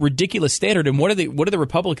a ridiculous standard. And what do the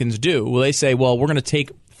Republicans do? Well, they say, well, we're going to take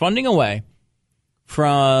funding away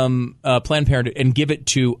from Planned Parenthood and give it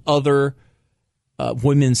to other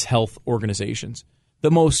women's health organizations.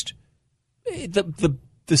 The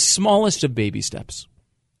smallest of baby steps.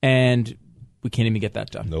 And we can't even get that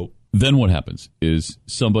done. Nope. Then what happens is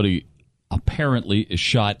somebody apparently is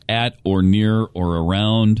shot at or near or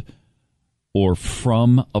around or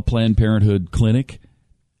from a Planned Parenthood clinic.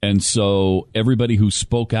 And so everybody who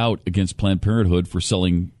spoke out against Planned Parenthood for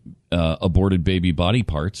selling aborted baby body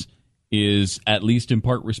parts is at least in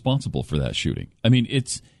part responsible for that shooting. I mean,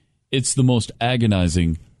 it's the most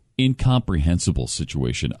agonizing, incomprehensible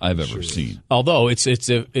situation I've ever seen. Although it's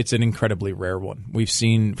an incredibly rare one. We've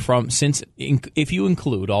seen if you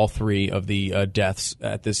include all three of the deaths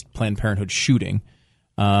at this Planned Parenthood shooting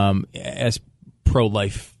as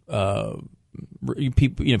pro-life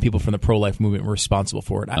people from the pro-life movement were responsible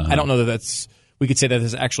for it. I don't know that we could say that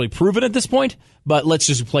is actually proven at this point, but let's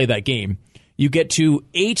just play that game. You get to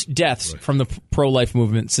 8 deaths from the pro-life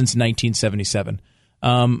movement since 1977.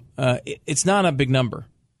 It's not a big number.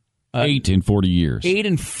 8 in 40 years. 8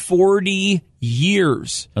 in 40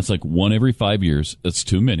 years. That's like 1 every 5 years. That's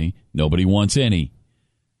too many. Nobody wants any.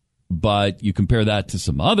 But you compare that to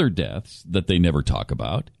some other deaths that they never talk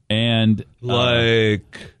about. And I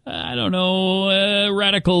don't know,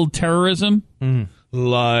 radical terrorism.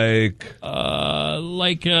 Like you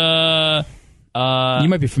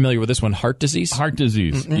might be familiar with this one, heart disease. Heart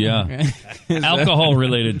disease, yeah.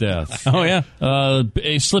 Alcohol-related deaths. Oh, yeah.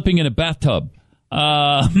 Slipping in a bathtub.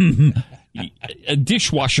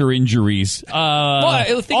 Dishwasher injuries.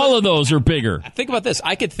 All of those are bigger. Think about this.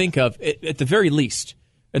 I could think of, at the very least,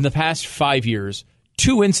 in the past 5 years,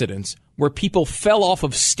 2 incidents where people fell off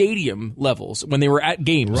of stadium levels when they were at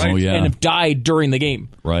games and have died during the game.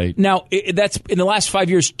 Right. Now, that's in the last 5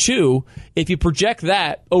 years, too. If you project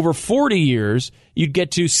that over 40 years, you'd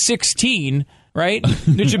get to 16, right?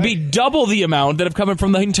 It should be double the amount that have come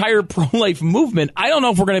from the entire pro-life movement. I don't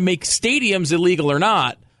know if we're going to make stadiums illegal or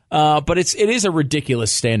not. But it is a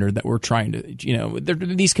ridiculous standard that we're trying to,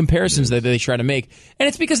 these comparisons that they try to make. And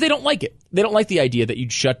it's because they don't like it. They don't like the idea that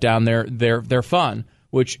you'd shut down their fun,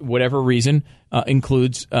 which, whatever reason,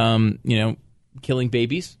 includes, killing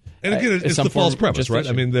babies And again, it's the false premise, right?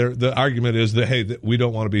 I mean, the argument is that, hey, we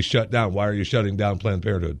don't want to be shut down. Why are you shutting down Planned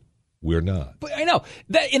Parenthood? We're not. But I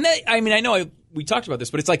know we talked about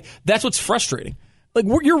this, but it's like that's what's frustrating. Like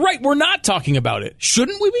you're right, we're not talking about it.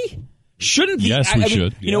 Shouldn't we be? Shouldn't yes, we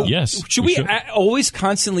should. Yes, should we always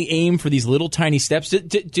constantly aim for these little tiny steps? Do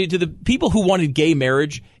the people who wanted gay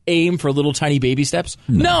marriage aim for little tiny baby steps?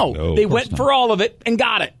 No, they went for all of it and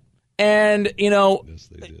got it. And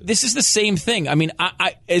this is the same thing. I mean,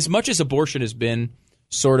 I as much as abortion has been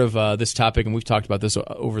sort of this topic, and we've talked about this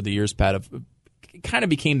over the years, Pat, it kind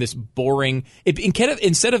of became this boring.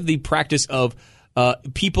 Instead of the practice of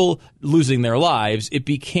people losing their lives, it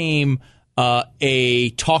became a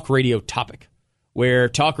talk radio topic where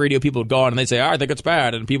talk radio people would go on and they'd say, I think it's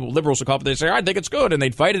bad. And liberals would call up and they'd say, I think it's good. And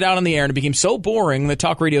they'd fight it out on the air. And it became so boring that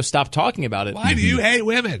talk radio stopped talking about it. Why do you hate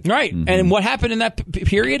women? Right. Mm-hmm. And what happened in that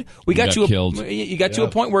period? You got to a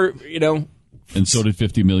point where, And so did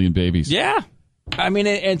 50 million babies. Yeah. I mean,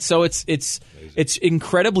 and so it's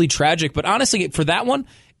incredibly tragic. But honestly, for that one,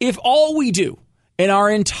 if all we do in our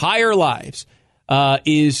entire lives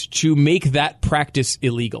is to make that practice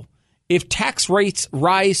illegal, if tax rates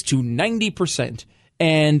rise to 90%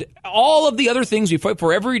 and all of the other things we fight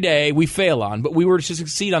for every day we fail on, but we were to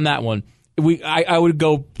succeed on that one, I would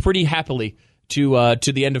go pretty happily to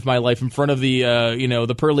the end of my life in front of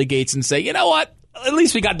the pearly gates and say, you know what? At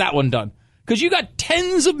least we got that one done. Because you got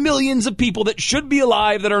tens of millions of people that should be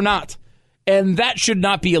alive that are not. And that should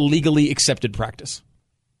not be a legally accepted practice.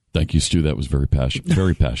 Thank you, Stu. That was very passionate.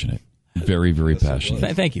 Very passionate. Very, very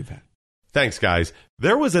passionate. Thank you, Pat. Thanks, guys.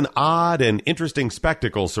 There was an odd and interesting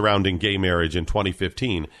spectacle surrounding gay marriage in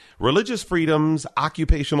 2015. Religious freedoms,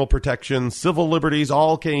 occupational protection, civil liberties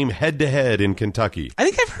all came head-to-head in Kentucky. I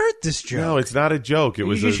think I've heard this joke. No, it's not a joke. It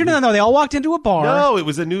was. You should know. They all walked into a bar. No, it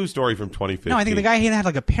was a news story from 2015. No, I think the guy had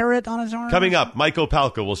like a parrot on his arm. Coming up, Mike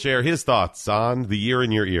Opelka will share his thoughts on The Year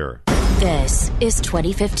in Your Ear. This is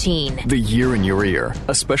 2015. The Year in Your Ear,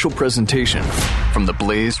 a special presentation from the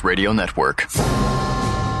Blaze Radio Network.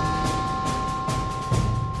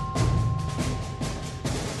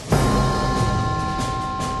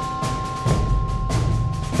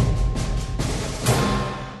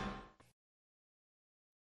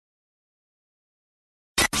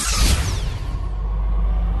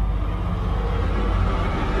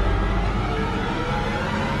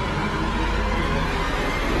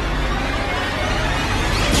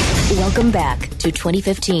 Welcome back to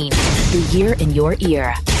 2015, The Year in Your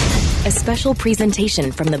Ear, a special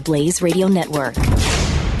presentation from the Blaze Radio Network.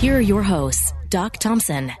 Here are your hosts, Doc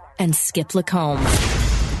Thompson and Skip LaCombe.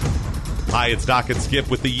 Hi, it's Doc and Skip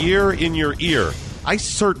with The Year in Your Ear. I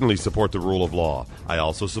certainly support the rule of law. I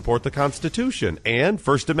also support the Constitution and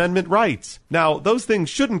First Amendment rights. Now, those things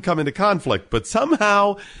shouldn't come into conflict, but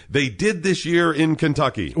somehow they did this year in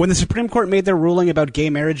Kentucky. When the Supreme Court made their ruling about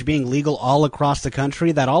gay marriage being legal all across the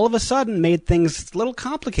country, that all of a sudden made things a little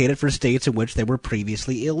complicated for states in which they were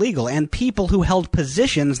previously illegal, and people who held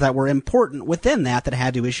positions that were important within that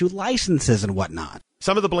had to issue licenses and whatnot.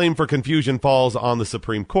 Some of the blame for confusion falls on the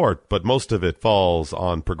Supreme Court, but most of it falls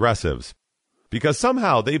on progressives. Because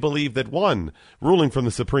somehow they believe that one ruling from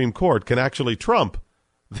the Supreme Court can actually trump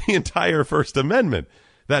the entire First Amendment.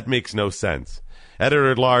 That makes no sense.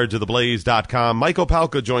 Editor-at-large of TheBlaze.com, Mike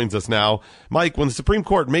Opelka joins us now. Mike, when the Supreme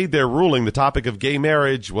Court made their ruling, the topic of gay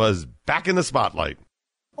marriage was back in the spotlight.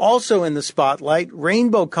 Also in the spotlight,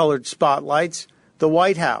 rainbow-colored spotlights, the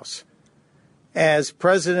White House. As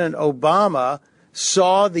President Obama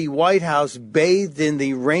saw the White House bathed in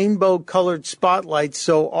the rainbow-colored spotlights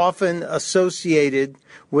so often associated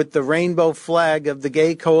with the rainbow flag of the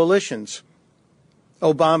gay coalitions.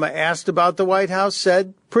 Obama asked about the White House,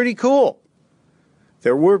 said, pretty cool.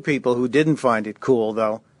 There were people who didn't find it cool,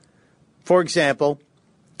 though. For example,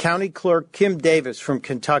 County Clerk Kim Davis from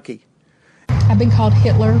Kentucky. I've been called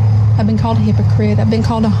Hitler. I've been called a hypocrite. I've been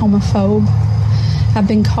called a homophobe. I've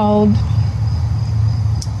been called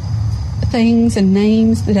things and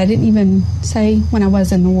names that I didn't even say when I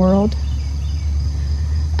was in the world.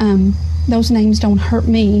 Those names don't hurt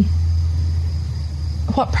me.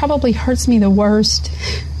 What probably hurts me the worst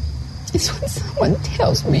is when someone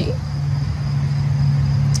tells me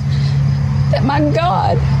that my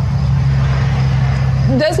God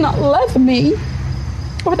does not love me,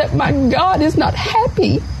 or that my God is not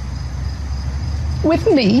happy with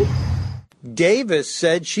me. Davis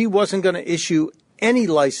said she wasn't going to issue any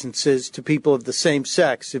licenses to people of the same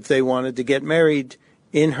sex if they wanted to get married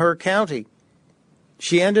in her county.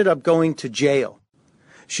 She ended up going to jail.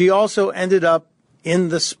 She also ended up in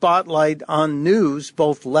the spotlight on news,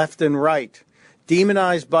 both left and right,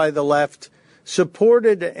 demonized by the left,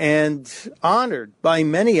 supported and honored by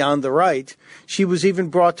many on the right. She was even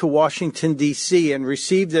brought to Washington, D.C. and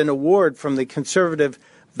received an award from the Conservative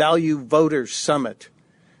Value Voters Summit,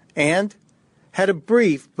 and had a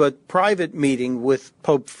brief but private meeting with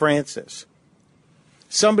Pope Francis.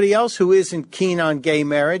 Somebody else who isn't keen on gay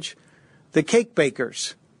marriage, the cake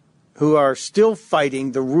bakers, who are still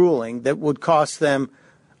fighting the ruling that would cost them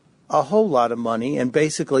a whole lot of money and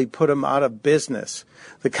basically put them out of business.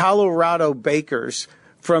 The Colorado bakers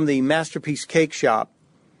from the Masterpiece Cake Shop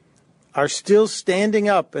are still standing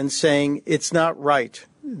up and saying it's not right.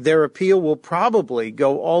 Their appeal will probably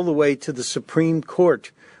go all the way to the Supreme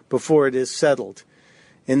Court before it is settled.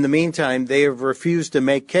 In the meantime, they have refused to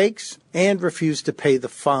make cakes and refused to pay the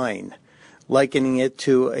fine, likening it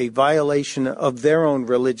to a violation of their own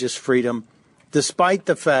religious freedom, despite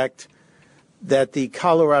the fact that the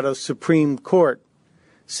Colorado Supreme Court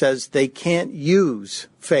says they can't use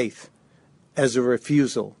faith as a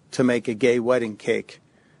refusal to make a gay wedding cake,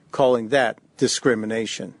 calling that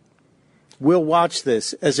discrimination. We'll watch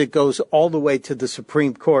this as it goes all the way to the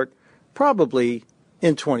Supreme Court, probably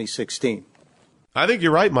in 2016. I think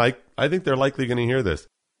you're right, Mike. I think they're likely going to hear this.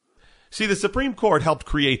 See, the Supreme Court helped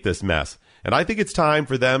create this mess, and I think it's time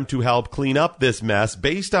for them to help clean up this mess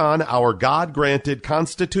based on our God-granted,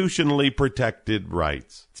 constitutionally protected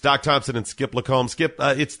rights. It's Doc Thompson and Skip LaCombe. Skip,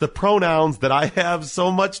 it's the pronouns that I have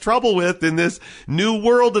so much trouble with in this new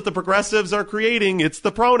world that the progressives are creating. It's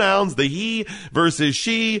the pronouns, the he versus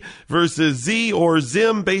she versus z or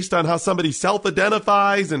zim, based on how somebody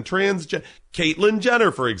self-identifies and Caitlyn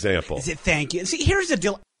Jenner, for example. Thank you. See, here's the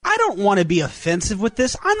deal. I don't want to be offensive with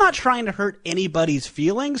this. I'm not trying to hurt anybody's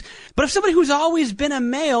feelings. But if somebody who's always been a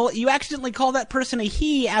male, you accidentally call that person a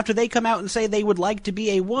he after they come out and say they would like to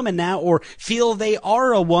be a woman now or feel they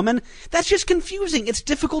are a woman, that's just confusing. It's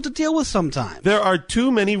difficult to deal with sometimes. There are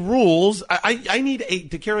too many rules. I need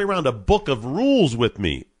to carry around a book of rules with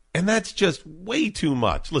me, and that's just way too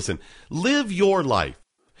much. Listen, live your life.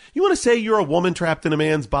 You want to say you're a woman trapped in a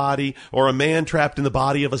man's body or a man trapped in the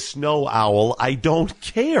body of a snow owl? I don't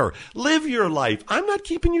care. Live your life. I'm not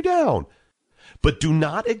keeping you down. But do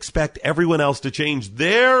not expect everyone else to change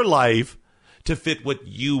their life to fit what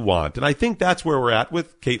you want. And I think that's where we're at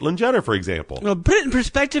with Caitlyn Jenner, for example. Well, put it in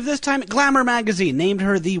perspective this time. Glamour magazine named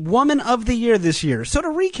her the Woman of the Year this year. So to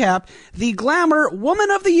recap, the Glamour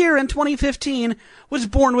Woman of the Year in 2015 was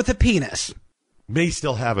born with a penis. May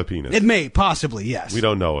still have a penis. It may, possibly, yes. We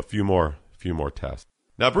don't know. A few more tests.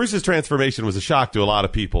 Now, Bruce's transformation was a shock to a lot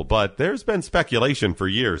of people, but there's been speculation for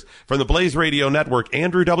years. From the Blaze Radio Network,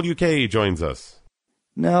 Andrew W.K. joins us.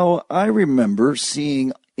 Now, I remember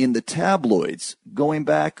seeing in the tabloids, going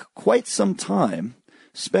back quite some time,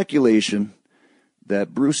 speculation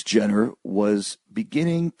that Bruce Jenner was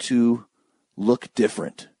beginning to look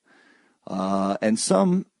different. And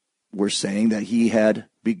some were saying that he had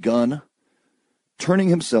begun turning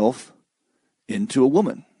himself into a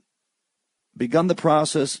woman. Begun the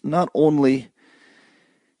process not only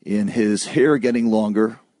in his hair getting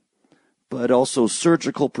longer, but also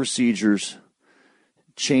surgical procedures,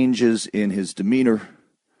 changes in his demeanor,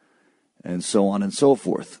 and so on and so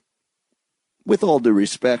forth. With all due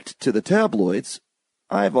respect to the tabloids,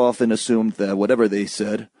 I've often assumed that whatever they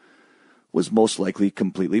said was most likely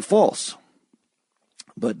completely false.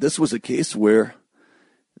 But this was a case where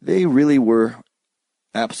they really were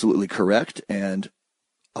absolutely correct, and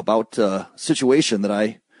about a situation that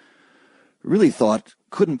I really thought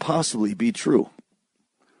couldn't possibly be true.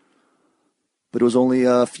 But it was only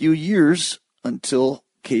a few years until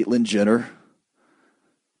Caitlyn Jenner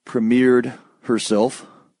premiered herself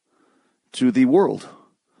to the world.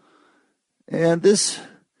 And this,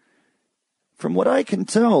 from what I can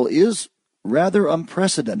tell, is rather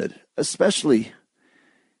unprecedented, especially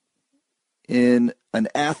in an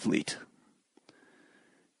athlete.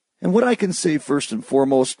 And what I can say first and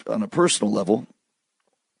foremost on a personal level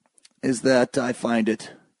is that I find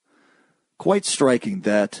it quite striking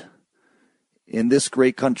that in this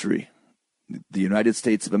great country, the United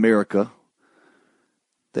States of America,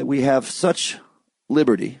 that we have such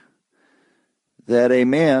liberty that a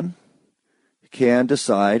man can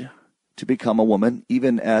decide to become a woman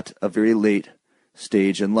even at a very late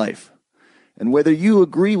stage in life. And whether you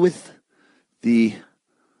agree with the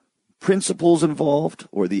principles involved,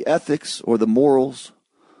 or the ethics, or the morals,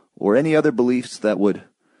 or any other beliefs that would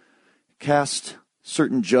cast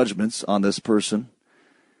certain judgments on this person,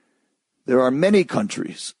 there are many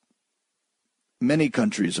countries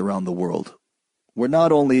around the world where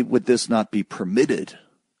not only would this not be permitted,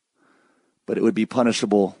 but it would be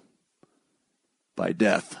punishable by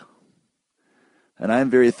death. And I am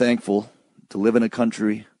very thankful to live in a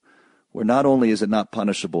country where not only is it not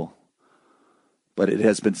punishable, but it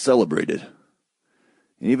has been celebrated.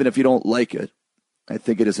 And even if you don't like it, I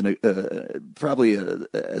think it is probably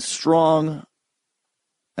as strong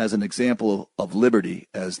as an example of liberty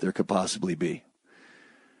as there could possibly be.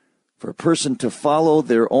 For a person to follow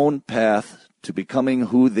their own path to becoming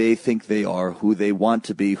who they think they are, who they want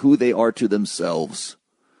to be, who they are to themselves,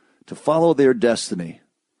 to follow their destiny,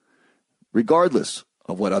 regardless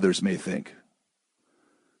of what others may think,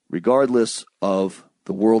 regardless of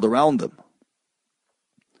the world around them.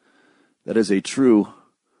 That is a true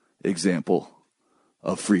example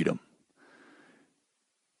of freedom.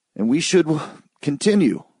 And we should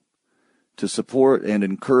continue to support and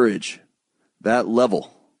encourage that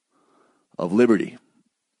level of liberty,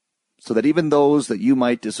 so that even those that you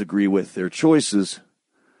might disagree with their choices,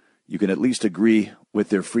 you can at least agree with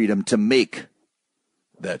their freedom to make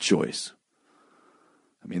that choice.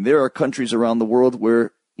 I mean, there are countries around the world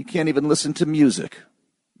where you can't even listen to music.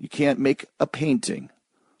 You can't make a painting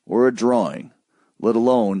or a drawing, let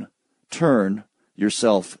alone turn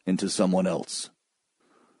yourself into someone else.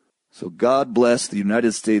 So God bless the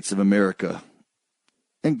United States of America,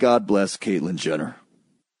 and God bless Caitlyn Jenner.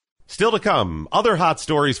 Still to come, other hot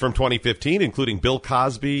stories from 2015, including Bill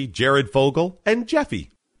Cosby, Jared Fogle, and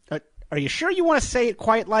Jeffy. Are you sure you want to say it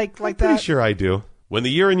quite like that? Pretty sure I do. When the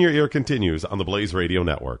Year in Your Ear continues on the Blaze Radio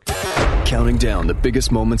Network. Counting down the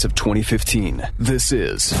biggest moments of 2015. This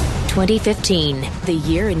is 2015, the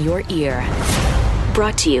Year in Your Ear.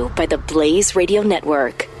 Brought to you by the Blaze Radio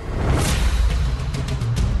Network.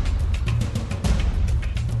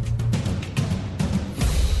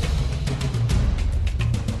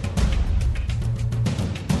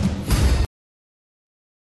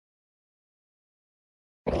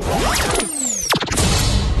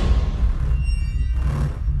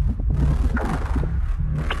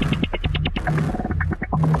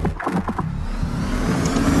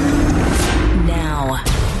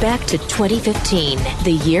 Back to 2015,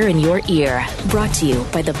 the Year in Your Ear. Brought to you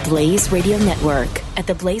by the Blaze Radio Network at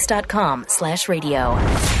theblaze.com/radio.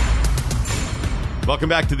 Welcome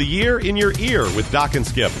back to the Year in Your Ear with Doc and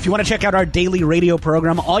Skip. If you want to check out our daily radio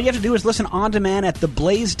program, all you have to do is listen on demand at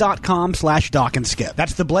theblaze.com/Doc and Skip.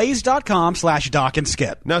 That's theblaze.com/Doc and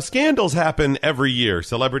Skip. Now, scandals happen every year.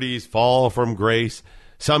 Celebrities fall from grace.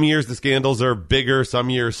 Some years the scandals are bigger,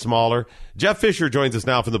 some years smaller. Jeff Fisher joins us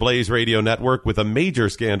now from the Blaze Radio Network with a major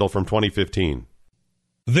scandal from 2015.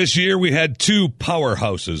 This year we had two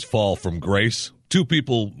powerhouses fall from grace, two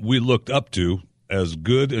people we looked up to as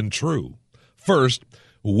good and true. First,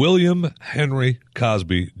 William Henry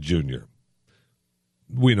Cosby Jr.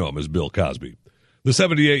 We know him as Bill Cosby. The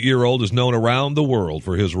 78-year-old is known around the world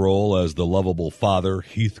for his role as the lovable father,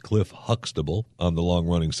 Heathcliff Huxtable, on the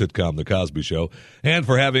long-running sitcom The Cosby Show, and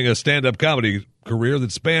for having a stand-up comedy career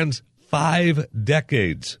that spans 5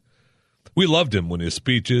 decades. We loved him when his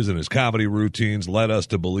speeches and his comedy routines led us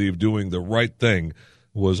to believe doing the right thing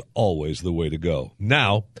was always the way to go.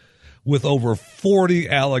 Now, with over 40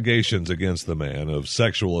 allegations against the man of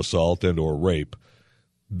sexual assault and or rape,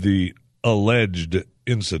 the alleged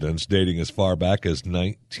incidents dating as far back as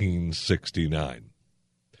 1969.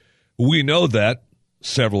 We know that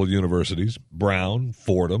several universities, Brown,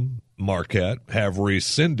 Fordham, Marquette, have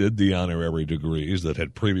rescinded the honorary degrees that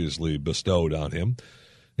had previously bestowed on him.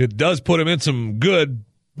 It does put him in some good,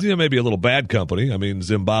 maybe a little bad company. I mean,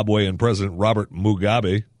 Zimbabwean President Robert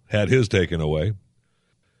Mugabe had his taken away.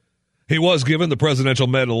 He was given the Presidential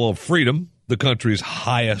Medal of Freedom, the country's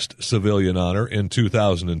highest civilian honor, in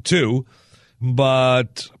 2002.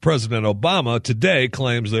 But President Obama today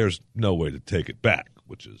claims there's no way to take it back,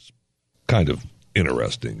 which is kind of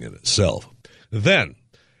interesting in itself. Then,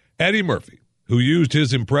 Eddie Murphy, who used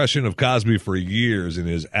his impression of Cosby for years in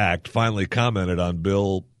his act, finally commented on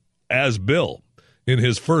Bill as Bill in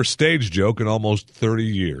his first stage joke in almost 30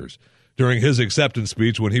 years during his acceptance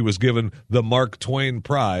speech when he was given the Mark Twain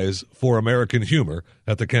Prize for American Humor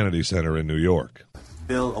at the Kennedy Center in New York.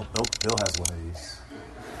 Bill has one of these.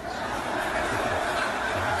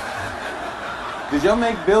 Did y'all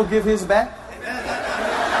make Bill give his back?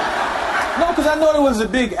 No, because I know there was a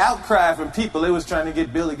big outcry from people. They was trying to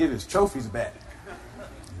get Bill to give his trophies back.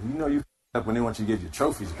 You know you up when they want you to give your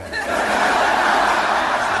trophies back.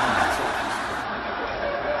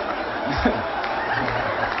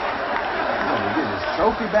 Give his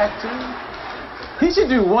trophy back too? He should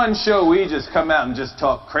do one show where he just come out and just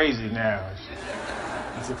talk crazy now.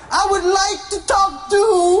 I would like to talk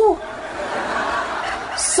to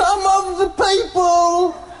some of the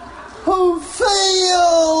people who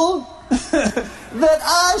feel that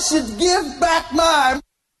I should give back my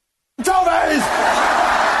trophies.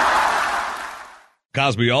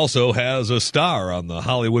 Cosby also has a star on the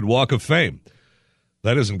Hollywood Walk of Fame.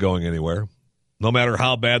 That isn't going anywhere. No matter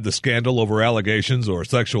how bad the scandal over allegations or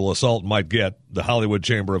sexual assault might get, the Hollywood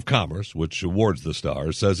Chamber of Commerce, which awards the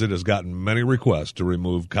stars, says it has gotten many requests to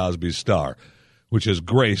remove Cosby's star, which has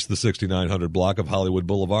graced the 6900 block of Hollywood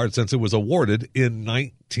Boulevard since it was awarded in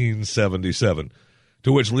 1977.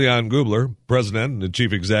 To which Leon Gubler, president and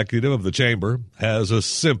chief executive of the chamber, has a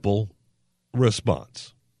simple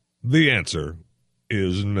response. The answer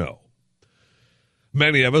is no.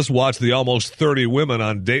 Many of us watch the almost 30 women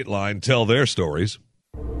on Dateline tell their stories.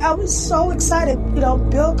 I was so excited.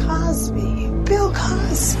 Bill Cosby. Bill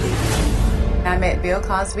Cosby. I met Bill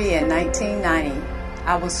Cosby in 1990.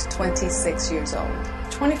 I was 26 years old.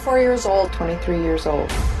 24 years old, 23 years old.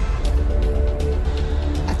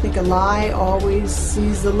 I think a lie always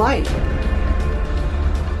sees the light.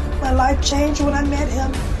 My life changed when I met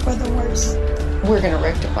him for the worse. We're going to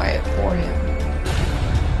rectify it for him.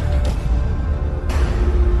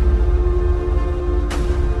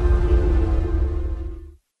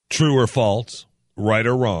 True or false, right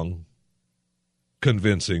or wrong,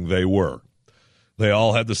 convincing they were. They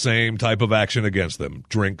all had the same type of action against them,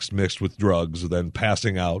 drinks mixed with drugs, then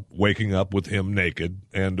passing out, waking up with him naked,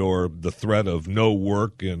 and or the threat of no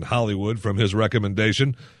work in Hollywood from his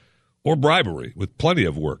recommendation, or bribery with plenty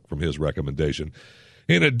of work from his recommendation.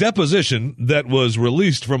 In a deposition that was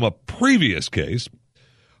released from a previous case,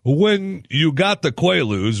 when you got the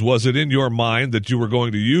Quaaludes, was it in your mind that you were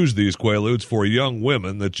going to use these Quaaludes for young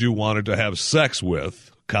women that you wanted to have sex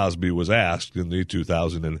with? Cosby was asked in the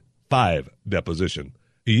 2005 deposition.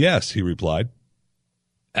 Yes, he replied.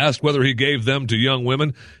 Asked whether he gave them to young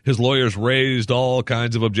women, his lawyers raised all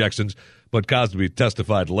kinds of objections, but Cosby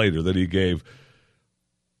testified later that he gave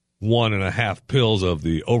 1.5 pills of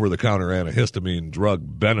the over-the-counter antihistamine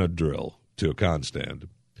drug Benadryl to a constand.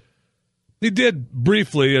 He did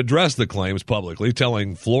briefly address the claims publicly,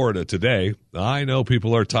 telling Florida Today, I know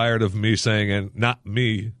people are tired of me saying, and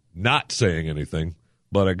not saying anything,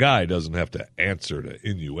 but a guy doesn't have to answer to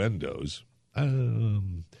innuendos.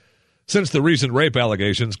 Since the recent rape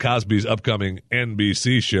allegations, Cosby's upcoming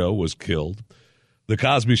NBC show was killed. The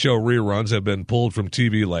Cosby Show reruns have been pulled from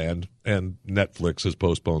TV land, and Netflix has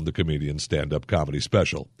postponed the comedian's stand-up comedy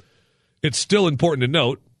special. It's still important to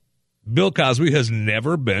note, Bill Cosby has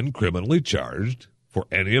never been criminally charged for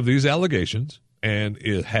any of these allegations, and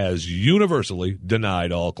it has universally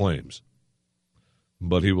denied all claims.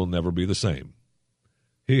 But he will never be the same.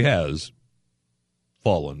 He has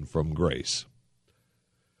fallen from grace.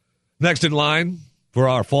 Next in line for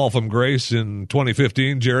our fall from grace in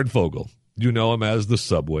 2015, Jared Fogle. You know him as the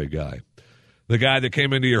Subway guy. The guy that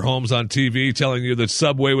came into your homes on TV telling you that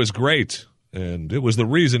Subway was great. And it was the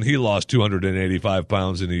reason he lost 285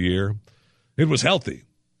 pounds in a year. It was healthy.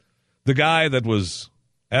 The guy that was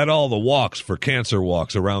at all the walks for cancer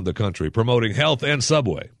walks around the country, promoting health and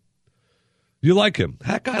Subway. You like him?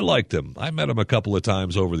 Heck, I liked him. I met him a couple of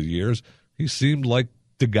times over the years. He seemed like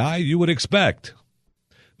the guy you would expect.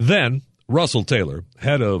 Then, Russell Taylor,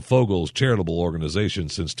 head of Fogle's charitable organization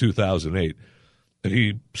since 2008,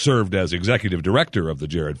 he served as executive director of the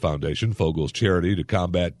Jared Foundation, Fogle's charity to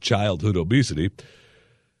combat childhood obesity.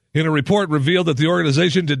 In a report revealed that the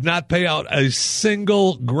organization did not pay out a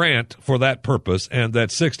single grant for that purpose and that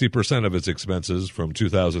 60% of its expenses from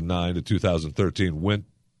 2009 to 2013 went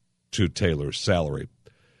to Taylor's salary.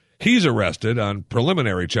 He's arrested on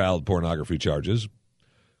preliminary child pornography charges.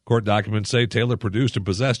 Court documents say Taylor produced and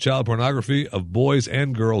possessed child pornography of boys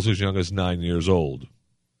and girls as young as 9 years old.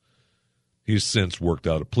 He's since worked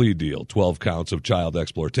out a plea deal, 12 counts of child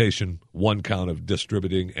exploitation, 1 count of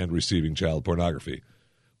distributing and receiving child pornography.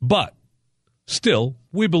 But still,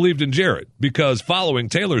 we believed in Jared because following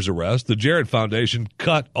Taylor's arrest, the Jared Foundation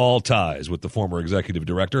cut all ties with the former executive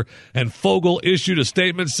director, and Fogle issued a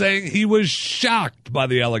statement saying he was shocked by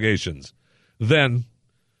the allegations. Then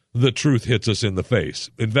the truth hits us in the face.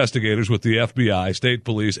 Investigators with the FBI, state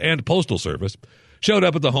police, and postal service showed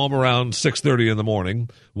up at the home around 6:30 in the morning,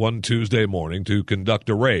 one Tuesday morning, to conduct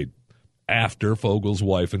a raid after Fogle's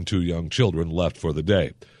wife and 2 young children left for the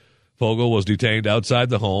day. Fogle was detained outside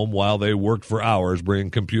the home while they worked for hours,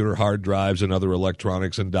 bringing computer hard drives and other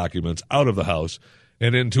electronics and documents out of the house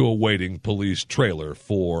and into a waiting police trailer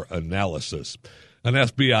for analysis. An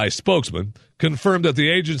FBI spokesman confirmed that the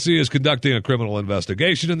agency is conducting a criminal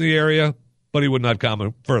investigation in the area, but he would not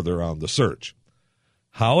comment further on the search.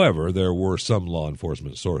 However, there were some law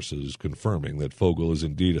enforcement sources confirming that Fogle is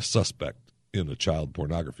indeed a suspect in a child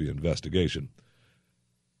pornography investigation.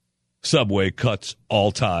 Subway cuts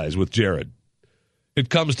all ties with Jared. It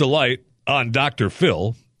comes to light on Dr.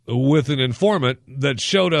 Phil with an informant that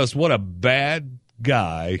showed us what a bad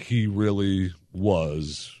guy he really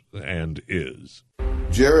was and is.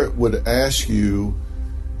 Jarrett would ask you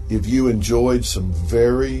if you enjoyed some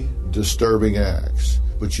very disturbing acts,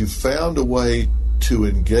 but you found a way to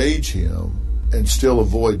engage him and still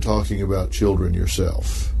avoid talking about children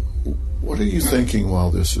yourself. What are you thinking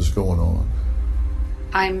while this is going on?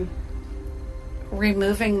 I'm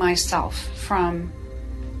removing myself from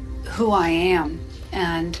who I am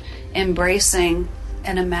and embracing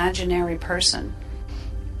an imaginary person.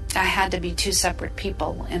 I had to be two separate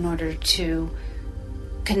people in order to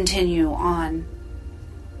continue on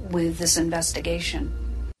with this investigation.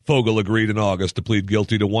 Fogel agreed in August to plead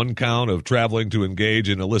guilty to one count of traveling to engage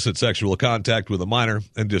in illicit sexual contact with a minor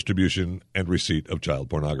and distribution and receipt of child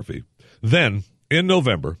pornography. Then, in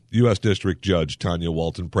November, U.S. District Judge Tanya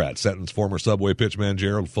Walton Pratt sentenced former Subway pitchman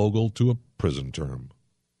Gerald Fogel to a prison term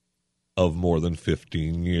of more than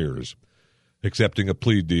 15 years, accepting a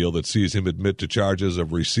plea deal that sees him admit to charges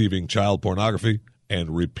of receiving child pornography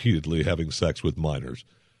and repeatedly having sex with minors.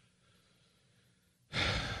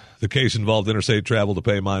 The case involved interstate travel to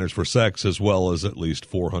pay minors for sex, as well as at least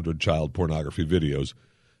 400 child pornography videos,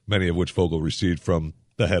 many of which Fogel received from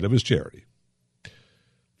the head of his charity.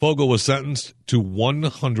 Fogel was sentenced to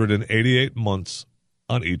 188 months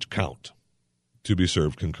on each count, to be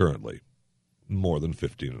served concurrently, more than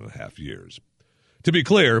 15 and a half years. To be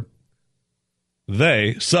clear,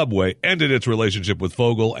 Subway, ended its relationship with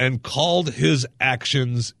Fogel and called his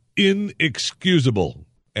actions inexcusable,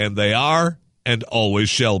 and they are and always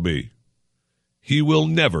shall be. He will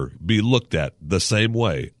never be looked at the same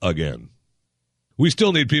way again. We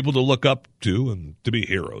still need people to look up to and to be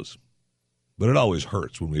heroes. But it always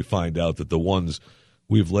hurts when we find out that the ones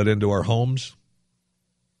we've let into our homes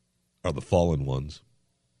are the fallen ones.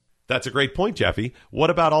 That's a great point, Jeffy. What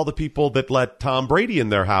about all the people that let Tom Brady in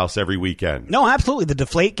their house every weekend? No, absolutely. The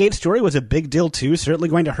Deflategate story was a big deal, too. Certainly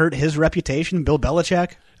going to hurt his reputation, Bill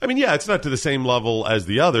Belichick. I mean, yeah, it's not to the same level as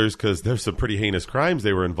the others because there's some pretty heinous crimes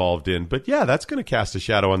they were involved in. But, yeah, that's going to cast a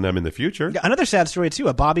shadow on them in the future. Another sad story, too,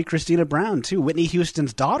 a Bobby Christina Brown, too. Whitney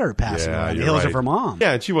Houston's daughter passing on the heels of her mom.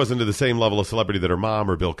 Yeah, and she wasn't to the same level of celebrity that her mom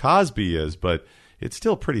or Bill Cosby is, but it's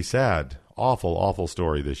still pretty sad. Awful, awful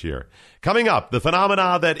story this year. Coming up, the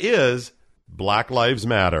phenomena that is Black Lives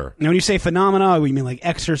Matter. Now, when you say phenomena, you mean like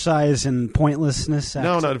exercise and pointlessness?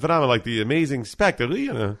 No, phenomena like the amazing spectacle.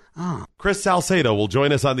 You know. Chris Salcedo will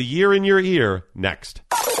join us on the Year in Your Ear next.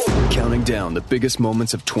 Counting down the biggest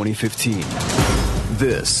moments of 2015.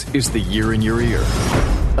 This is the Year in Your Ear,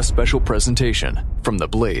 a special presentation from the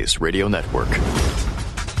Blaze Radio Network.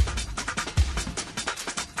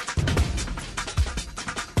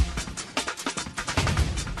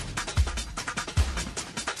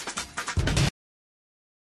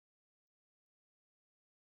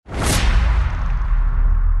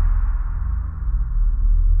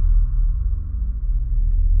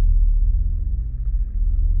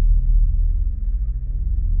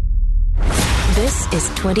 This is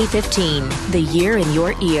 2015, the Year in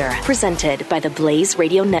Your Ear, presented by the Blaze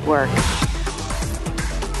Radio Network.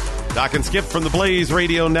 Doc and Skip from the Blaze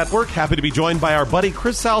Radio Network. Happy to be joined by our buddy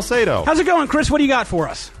Chris Salcedo. How's it going, Chris? What do you got for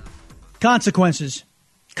us? Consequences.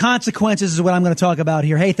 Consequences is what I'm going to talk about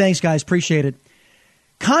here. Hey, thanks, guys. Appreciate it.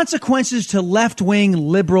 Consequences to left-wing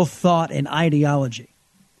liberal thought and ideology.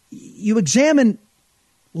 You examine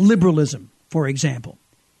liberalism, for example.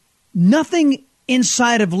 Nothing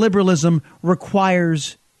inside of liberalism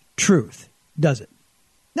requires truth, does it?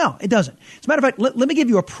 No, it doesn't. As a matter of fact, let me give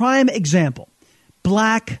you a prime example.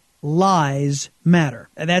 Black Lives Matter.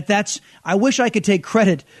 I wish I could take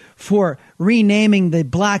credit for renaming the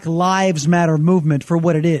Black Lives Matter movement for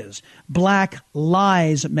what it is. Black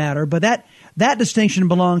Lives Matter. But that distinction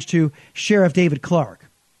belongs to Sheriff David Clark,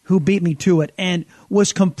 who beat me to it and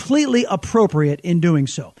was completely appropriate in doing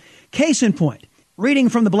so. Case in point. Reading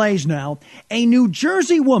from the Blaze now, a New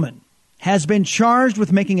Jersey woman has been charged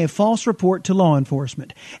with making a false report to law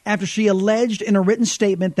enforcement after she alleged in a written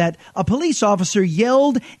statement that a police officer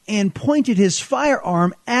yelled and pointed his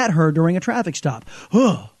firearm at her during a traffic stop.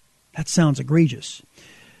 Oh, that sounds egregious.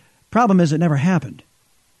 Problem is, it never happened.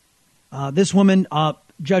 This woman,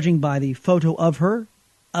 judging by the photo of her,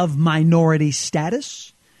 of minority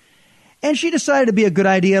status, and she decided it'd be a good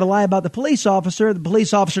idea to lie about the police officer. The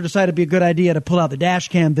police officer decided it'd be a good idea to pull out the dash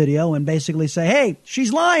cam video and basically say, hey,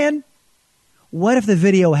 she's lying. What if the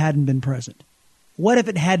video hadn't been present? What if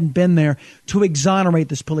it hadn't been there to exonerate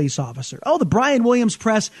this police officer? Oh, the Brian Williams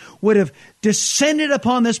press would have descended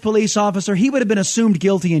upon this police officer. He would have been assumed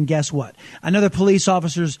guilty, and guess what? Another police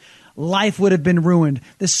officer's life would have been ruined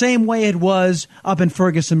the same way it was up in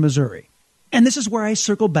Ferguson, Missouri. And this is where I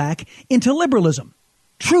circle back into liberalism.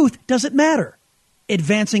 Truth doesn't matter.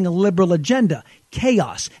 advancing a liberal agenda.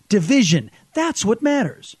 Chaos, division, that's what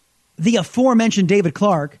matters. The aforementioned David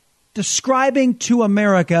Clark, describing to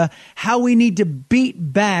America how we need to beat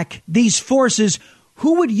back these forces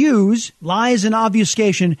who would use lies and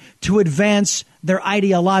obfuscation to advance their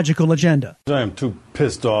ideological agenda. I am too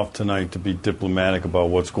pissed off tonight to be diplomatic about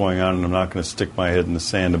what's going on, and I'm not going to stick my head in the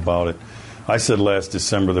sand about it. I said last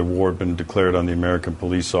December that war had been declared on the American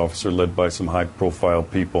police officer led by some high-profile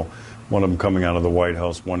people, one of them coming out of the White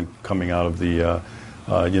House, one coming out of the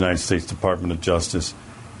United States Department of Justice.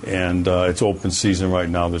 And it's open season right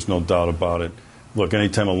now. There's no doubt about it. Look,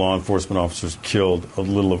 anytime a law enforcement officer is killed, a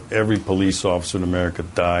little of every police officer in America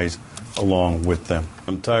dies along with them.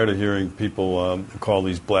 I'm tired of hearing people call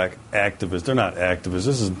these black activists. They're not activists.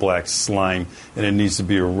 This is black slime, and it needs to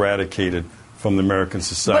be eradicated from the American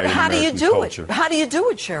society and American culture. How do you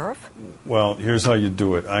do it, Sheriff? Well, here's how you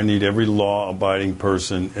do it. I need every law-abiding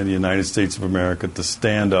person in the United States of America to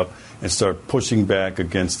stand up and start pushing back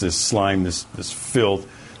against this slime, this filth,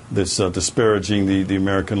 this disparaging the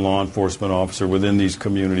American law enforcement officer within these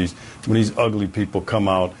communities. When these ugly people come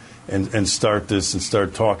out and start this and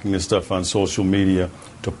start talking this stuff on social media,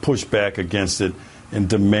 to push back against it and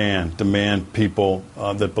demand people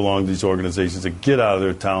that belong to these organizations to get out of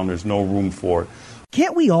their town. There's no room for it.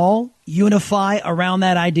 Can't we all unify around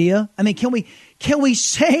that idea? I mean, can we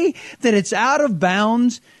say that it's out of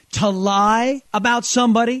bounds to lie about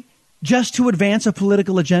somebody just to advance a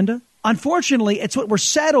political agenda? Unfortunately, it's what we're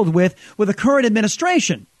saddled with the current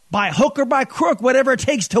administration. By hook or by crook, whatever it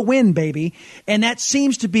takes to win, baby. And that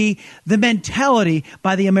seems to be the mentality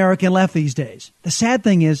by the American left these days. The sad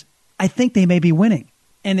thing is, I think they may be winning.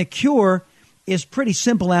 And the cure is pretty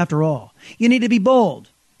simple after all. You need to be bold.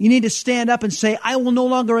 You need to stand up and say, I will no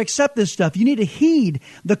longer accept this stuff. You need to heed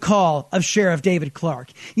the call of Sheriff David Clark.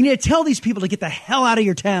 You need to tell these people to get the hell out of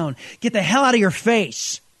your town. Get the hell out of your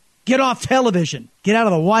face. Get off television. Get out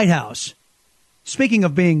of the White House. Speaking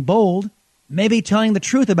of being bold, maybe telling the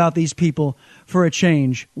truth about these people for a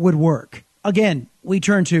change would work. Again, we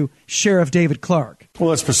turn to Sheriff David Clark.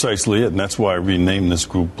 Well, that's precisely it, and that's why I renamed this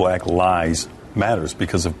group Black Lives Matters,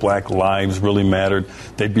 because if black lives really mattered,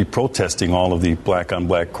 they'd be protesting all of the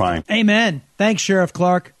black-on-black crime. Amen. Thanks, Sheriff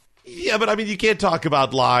Clark. Yeah, but I mean, you can't talk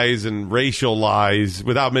about lies and racial lies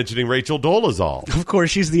without mentioning Rachel Dolezal. Of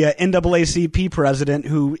course, she's the NAACP president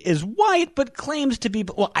who is white but claims to be,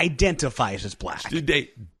 identifies as black.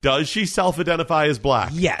 Does she self-identify as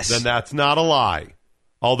black? Yes. Then that's not a lie.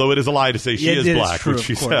 Although it is a lie to say she is black, which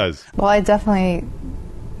she says. Well, I definitely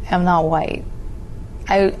am not white.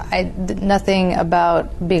 Nothing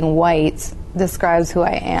about being white describes who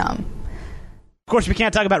I am. Of course, we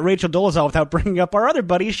can't talk about Rachel Dolezal without bringing up our other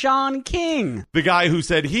buddy, Sean King. The guy who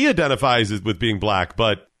said he identifies with being black,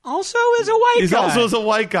 but also is a white guy. He's also is a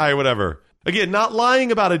white guy or whatever. Again, not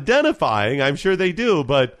lying about identifying, I'm sure they do,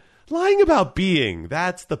 but lying about being,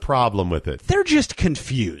 that's the problem with it. They're just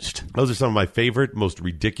confused. Those are some of my favorite, most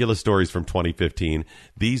ridiculous stories from 2015.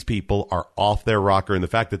 These people are off their rocker, and the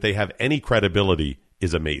fact that they have any credibility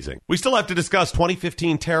is amazing. We still have to discuss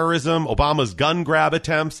 2015 terrorism, Obama's gun grab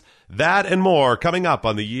attempts, that and more coming up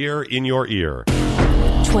on The Year in Your Ear.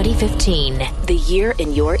 2015, The Year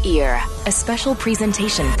in Your Ear, a special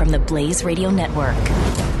presentation from the Blaze Radio Network.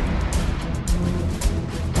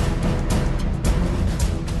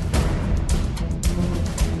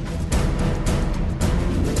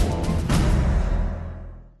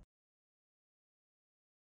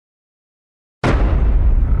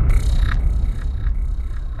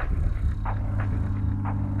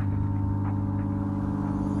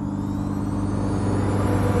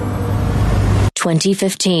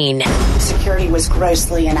 ...2015. Security was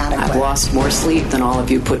grossly inadequate. I've lost more sleep than all of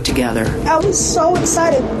you put together. I was so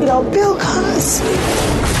excited. Bill Cosby.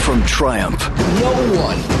 From Triumph. No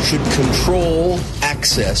one should control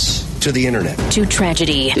access to the internet. To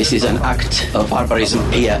tragedy. This is an act of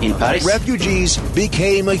barbarism here in Paris. Refugees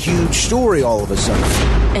became a huge story all of a sudden.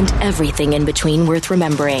 And everything in between worth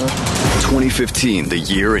remembering. 2015, The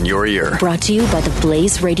Year in Your Ear. Brought to you by the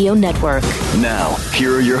Blaze Radio Network. Now,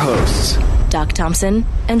 here are your hosts, Doc Thompson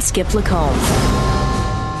and Skip LaCombe.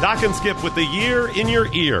 Doc and Skip with The Year in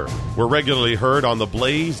Your Ear. We're regularly heard on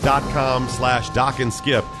theblaze.com/Doc and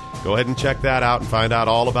Skip. Go ahead and check that out and find out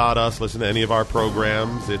all about us. Listen to any of our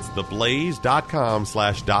programs. It's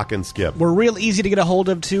theblaze.com/Doc and Skip. We're real easy to get a hold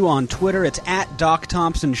of, too, on Twitter. It's at Doc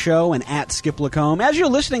Thompson Show and at Skip LaCombe. As you're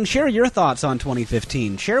listening, share your thoughts on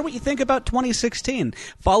 2015. Share what you think about 2016.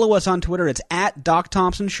 Follow us on Twitter. It's at Doc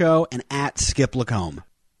Thompson Show and at Skip LaCombe.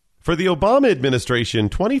 For the Obama administration,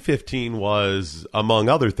 2015 was, among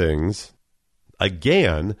other things,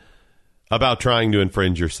 again, about trying to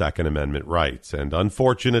infringe your Second Amendment rights. And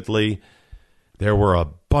unfortunately, there were a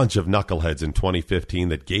bunch of knuckleheads in 2015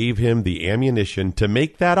 that gave him the ammunition to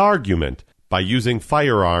make that argument by using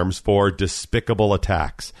firearms for despicable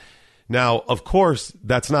attacks. Now, of course,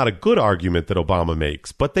 that's not a good argument that Obama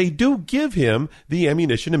makes, but they do give him the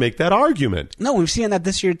ammunition to make that argument. No, we've seen that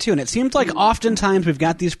this year, too. And it seems like oftentimes we've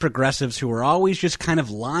got these progressives who are always just kind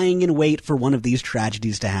of lying in wait for one of these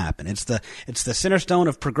tragedies to happen. It's the centerstone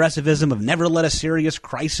of progressivism of never let a serious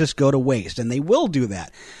crisis go to waste. And they will do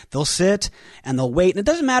that. They'll sit and they'll wait. And it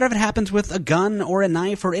doesn't matter if it happens with a gun or a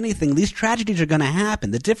knife or anything. These tragedies are going to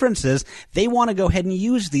happen. The difference is they want to go ahead and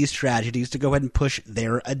use these tragedies to go ahead and push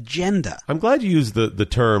their agenda. I'm glad you used the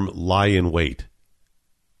term lie in wait,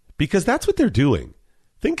 because that's what they're doing.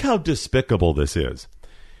 Think how despicable this is.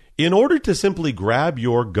 In order to simply grab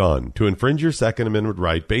your gun to infringe your Second Amendment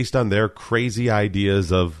right based on their crazy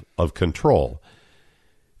ideas of control,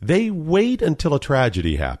 they wait until a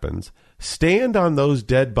tragedy happens, stand on those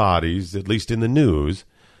dead bodies, at least in the news,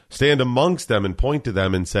 stand amongst them and point to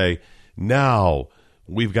them and say, now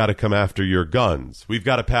we've got to come after your guns. We've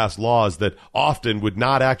got to pass laws that often would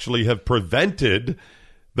not actually have prevented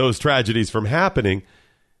those tragedies from happening.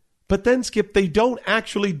 But then, Skip, they don't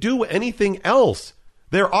actually do anything else.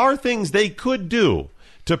 There are things they could do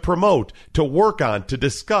to promote, to work on, to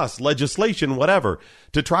discuss legislation, whatever,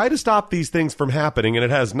 to try to stop these things from happening, and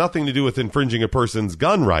it has nothing to do with infringing a person's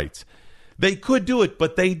gun rights. They could do it,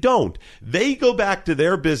 but they don't. They go back to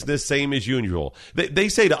their business same as usual. They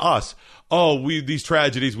say to us, these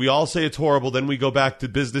tragedies, we all say it's horrible, then we go back to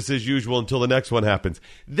business as usual until the next one happens.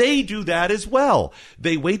 They do that as well.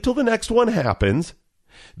 They wait till the next one happens.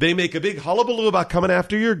 They make a big hullabaloo about coming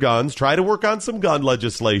after your guns, try to work on some gun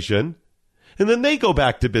legislation, and then they go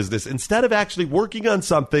back to business instead of actually working on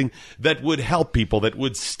something that would help people, that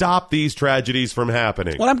would stop these tragedies from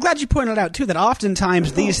happening. Well, I'm glad you pointed out, too, that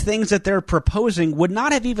oftentimes these things that they're proposing would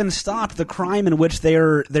not have even stopped the crime in which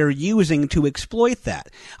they're using to exploit that.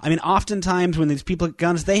 I mean, oftentimes when these people get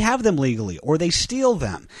guns, they have them legally or they steal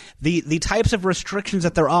them. The types of restrictions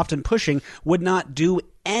that they're often pushing would not do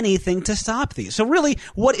anything to stop these. So really,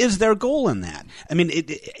 what is their goal in that? I mean,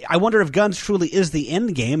 I wonder if guns truly is the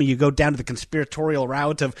end game, and you go down to the conspiratorial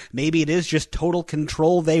route of maybe it is just total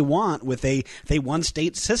control they want with a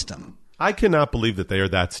one-state system. I cannot believe that they are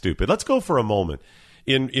that stupid. Let's go for a moment.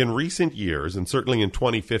 In recent years, and certainly in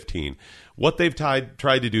 2015, what they've tried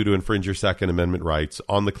to do to infringe your Second Amendment rights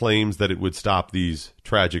on the claims that it would stop these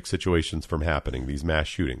tragic situations from happening, these mass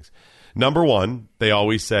shootings. Number one, they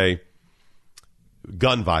always say,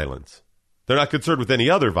 gun violence. They're not concerned with any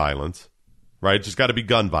other violence, right? It's just got to be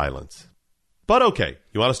gun violence. But okay,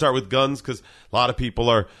 you want to start with guns because a lot of people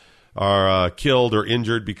are killed or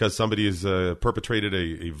injured because somebody has perpetrated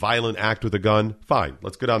a violent act with a gun. Fine,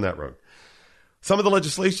 let's go down that road. Some of the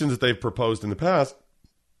legislations that they've proposed in the past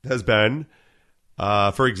has been,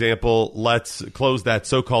 for example, let's close that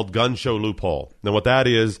so-called gun show loophole. Now, what that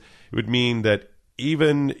is, it would mean that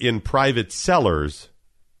even in private sellers,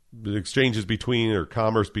 the exchanges between or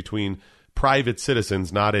commerce between private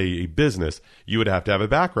citizens, not a business, you would have to have a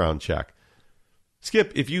background check.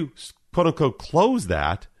 Skip, if you quote unquote close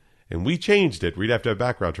that and we changed it, we'd have to have a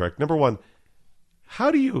background check. Number one,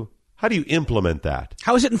 how do you implement that?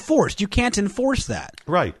 How is it enforced? You can't enforce that.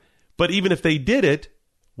 Right. But even if they did it,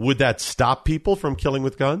 would that stop people from killing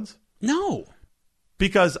with guns? No.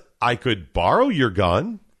 Because I could borrow your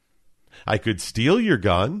gun, I could steal your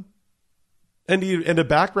gun, and a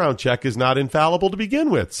background check is not infallible to begin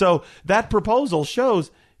with. So that proposal shows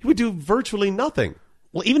he would do virtually nothing.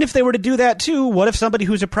 Well, even if they were to do that too, what if somebody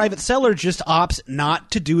who's a private seller just opts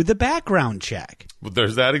not to do the background check? Well,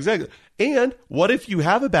 there's that exactly. And what if you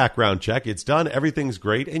have a background check, it's done, everything's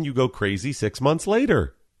great, and you go crazy 6 months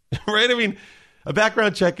later? Right? I mean, a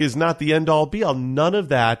background check is not the end-all, be-all. None of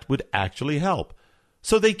that would actually help.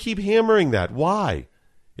 So they keep hammering that. Why?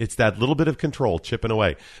 It's that little bit of control chipping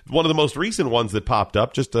away. One of the most recent ones that popped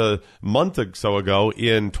up just a month or so ago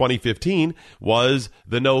in 2015 was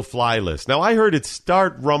the no-fly list. Now, I heard it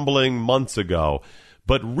start rumbling months ago,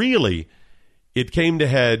 but really it came to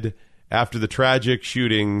head after the tragic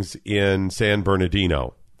shootings in San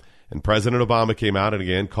Bernardino. And President Obama came out and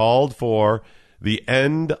again called for the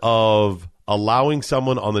end of allowing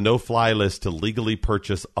someone on the no-fly list to legally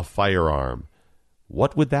purchase a firearm.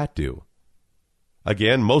 What would that do?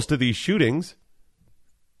 Again, most of these shootings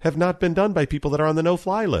have not been done by people that are on the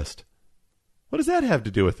no-fly list. What does that have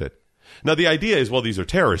to do with it? Now, the idea is, well, these are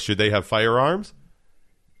terrorists. Should they have firearms?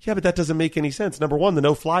 Yeah, but that doesn't make any sense. Number one, the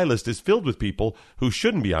no-fly list is filled with people who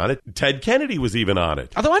shouldn't be on it. Ted Kennedy was even on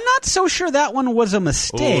it. Although I'm not so sure that one was a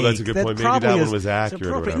mistake. Oh, that's a good point. Maybe that one was accurate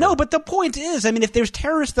or whatever. No, but the point is, I mean, if there's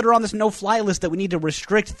terrorists that are on this no-fly list that we need to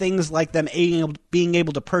restrict things like them being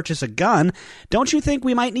able to purchase a gun, don't you think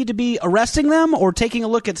we might need to be arresting them or taking a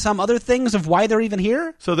look at some other things of why they're even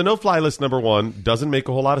here? So the no-fly list, number one, doesn't make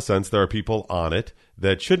a whole lot of sense. There are people on it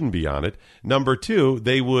that shouldn't be on it. Number two,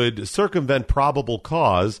 they would circumvent probable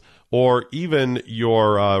cause or even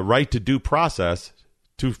your right to due process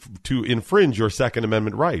to infringe your Second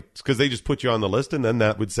Amendment rights, because they just put you on the list, and then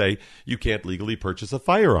that would say you can't legally purchase a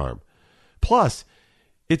firearm. Plus,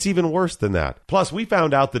 it's even worse than that. Plus, we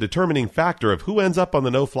found out the determining factor of who ends up on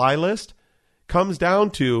the no-fly list comes down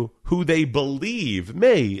to who they believe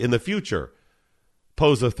may, in the future,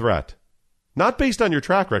 pose a threat. Not based on your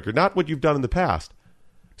track record, not what you've done in the past.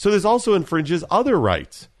 So this also infringes other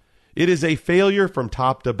rights. It is a failure from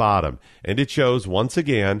top to bottom, and it shows, once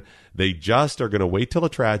again, they just are going to wait till a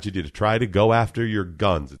tragedy to try to go after your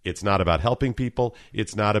guns. It's not about helping people.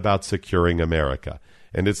 It's not about securing America.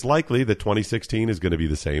 And it's likely that 2016 is going to be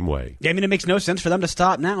the same way. Yeah, I mean, it makes no sense for them to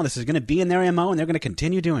stop now. This is going to be in their MO, and they're going to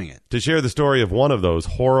continue doing it. To share the story of one of those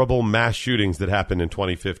horrible mass shootings that happened in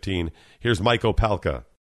 2015, here's Mike Opelka.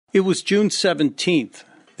 It was June 17th,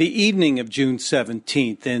 the evening of June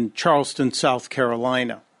 17th in Charleston, South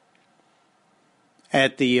Carolina,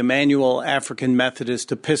 at the Emmanuel African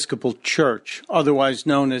Methodist Episcopal Church, otherwise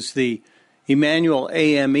known as the Emmanuel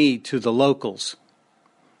AME to the locals.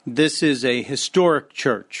 This is a historic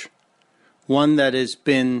church, one that has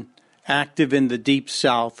been active in the Deep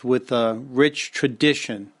South with a rich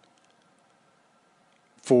tradition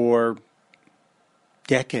for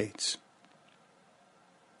decades.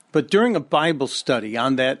 But during a Bible study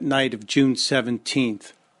on that night of June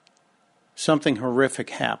 17th, something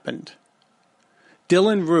horrific happened.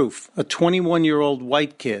 Dylan Roof, a 21-year-old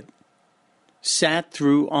white kid, sat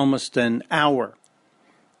through almost an hour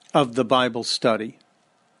of the Bible study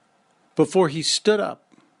before he stood up,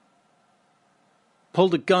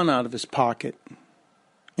 pulled a gun out of his pocket,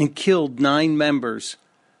 and killed 9 members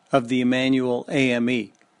of the Emmanuel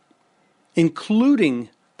AME, including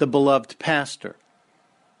the beloved pastor.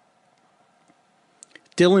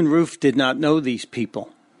 Dylan Roof did not know these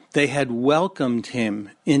people. They had welcomed him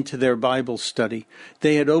into their Bible study.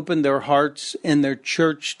 They had opened their hearts and their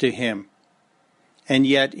church to him. And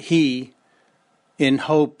yet he, in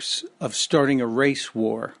hopes of starting a race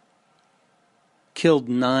war, killed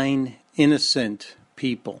 9 innocent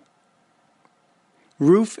people.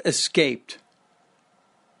 Roof escaped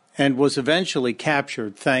and was eventually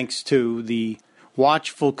captured thanks to the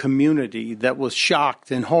watchful community that was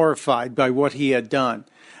shocked and horrified by what he had done.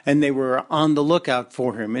 And they were on the lookout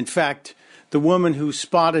for him. In fact, the woman who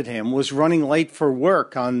spotted him was running late for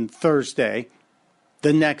work on Thursday,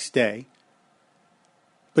 the next day.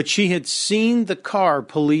 But she had seen the car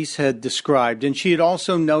police had described, and she had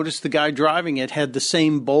also noticed the guy driving it had the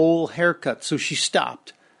same bowl haircut. So she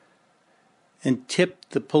stopped and tipped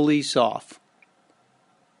the police off.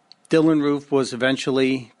 Dylan Roof was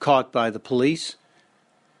eventually caught by the police.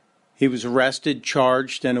 He was arrested,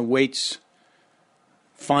 charged, and awaits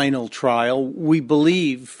final trial. We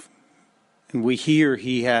believe and we hear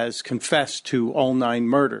he has confessed to all 9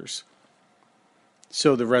 murders.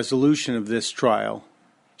 So the resolution of this trial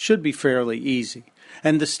should be fairly easy.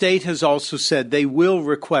 And the state has also said they will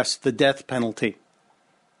request the death penalty.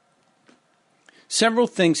 Several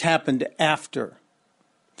things happened after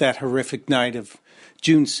that horrific night of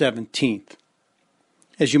June 17th.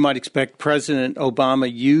 As you might expect, President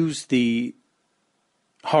Obama used the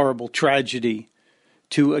horrible tragedy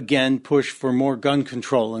to again push for more gun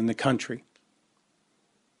control in the country,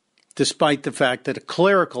 despite the fact that a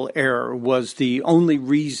clerical error was the only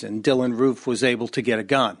reason Dylan Roof was able to get a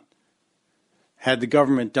gun. Had the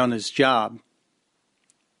government done its job,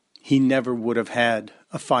 he never would have had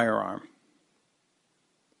a firearm.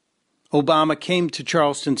 Obama came to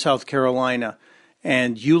Charleston, South Carolina,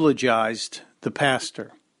 and eulogized the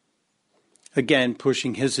pastor, again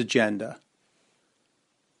pushing his agenda.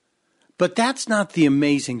 But that's not the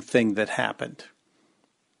amazing thing that happened.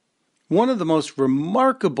 One of the most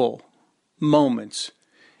remarkable moments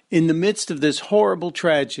in the midst of this horrible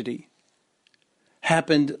tragedy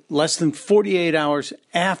happened less than 48 hours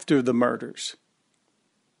after the murders.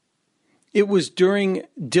 It was during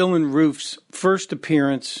Dylan Roof's first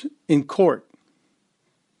appearance in court.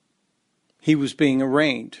 He was being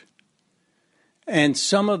arraigned. And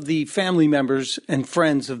some of the family members and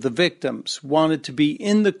friends of the victims wanted to be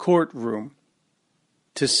in the courtroom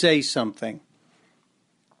to say something.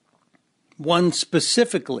 One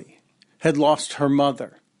specifically had lost her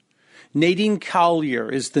mother Nadine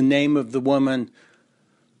Collier is the name of the woman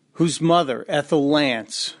whose mother, Ethel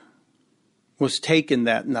Lance, was taken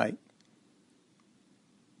that night.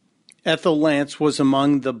 Ethel Lance was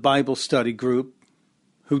among the Bible study group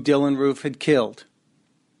who Dylann Roof had killed.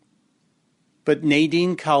 But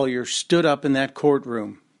Nadine Collier stood up in that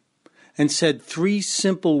courtroom and said 3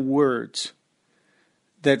 simple words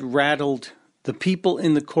that rattled the people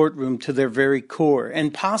in the courtroom to their very core,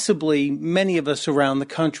 and possibly many of us around the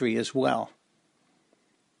country as well.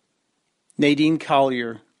 Nadine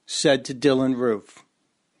Collier said to Dylann Roof,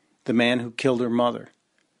 the man who killed her mother,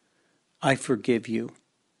 "I forgive you."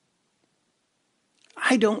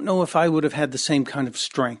 I don't know if I would have had the same kind of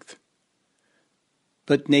strength,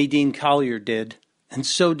 but Nadine Collier did, and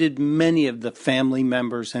so did many of the family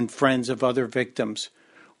members and friends of other victims,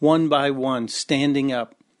 one by one, standing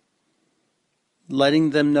up, letting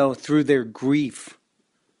them know through their grief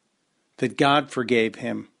that God forgave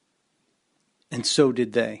him, and so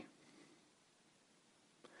did they.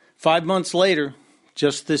 5 months later,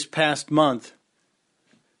 just this past month,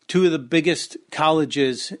 2 of the biggest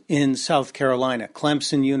colleges in South Carolina,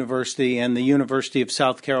 Clemson University and the University of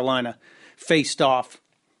South Carolina, faced off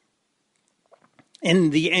in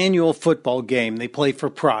the annual football game. They play for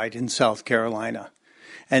pride in South Carolina.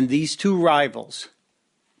 And these 2 rivals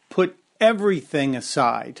put everything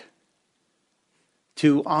aside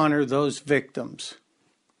to honor those victims.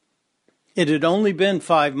 It had only been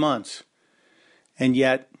 5 months, and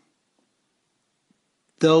yet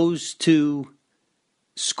those 2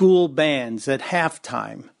 school bands at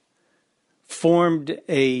halftime formed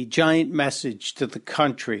a giant message to the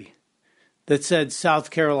country that said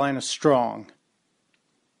South Carolina strong.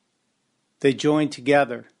 They joined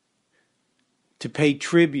together to pay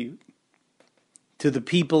tribute to the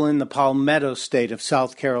people in the Palmetto State of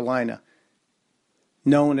South Carolina,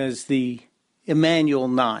 known as the Emanuel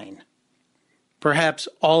 9. Perhaps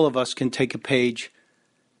all of us can take a page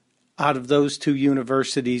out of those 2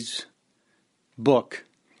 universities' book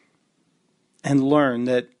and learn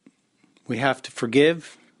that we have to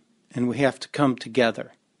forgive and we have to come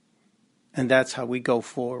together. And that's how we go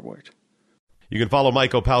forward. You can follow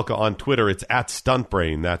Mike Opelka on Twitter. It's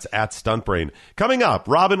 @StuntBrain. That's @StuntBrain. Coming up,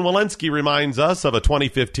 Robyn Walensky reminds us of a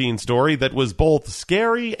 2015 story that was both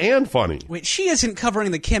scary and funny. Wait, she isn't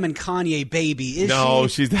covering the Kim and Kanye baby, is she? No,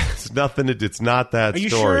 that's nothing. It's not that story. Are you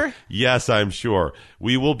sure? Yes, I'm sure.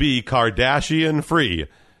 We will be Kardashian-free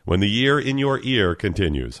when the year in your ear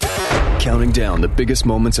continues. Counting down the biggest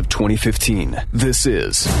moments of 2015. This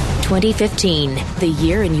is 2015, the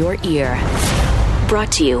year in your ear.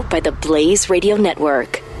 Brought to you by the Blaze Radio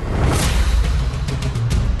Network.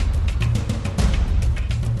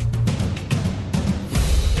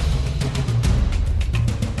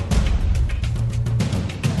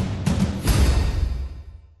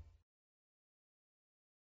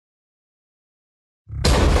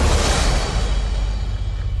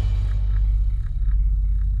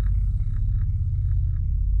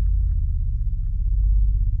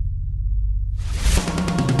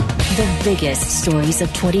 The biggest stories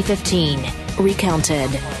of 2015, recounted.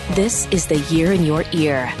 This is the year in your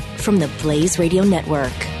ear from the Blaze Radio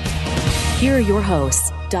Network. Here are your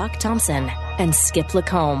hosts, Doc Thompson and Skip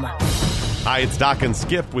LaCombe. Hi, it's Doc and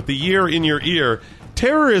Skip with the year in your ear.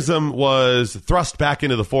 Terrorism was thrust back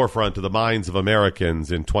into the forefront of the minds of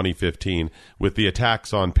Americans in 2015 with the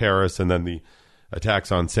attacks on Paris and then the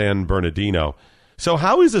attacks on San Bernardino. So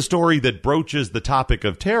how is a story that broaches the topic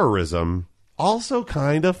of terrorism also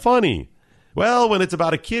kind of funny? Well, when it's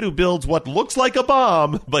about a kid who builds what looks like a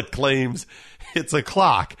bomb but claims it's a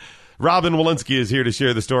clock. Robyn Walensky is here to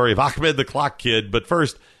share the story of Ahmed the Clock Kid. But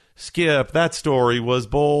first, Skip, that story was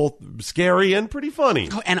both scary and pretty funny.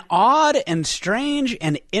 Oh, and odd and strange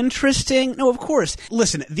and interesting. No, of course.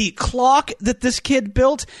 Listen, the clock that this kid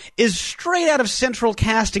built is straight out of Central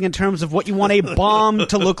Casting in terms of what you want a bomb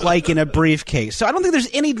to look like in a briefcase. So I don't think there's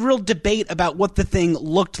any real debate about what the thing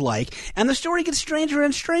looked like. And the story gets stranger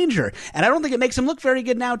and stranger. And I don't think it makes him look very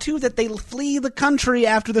good now, too, that they flee the country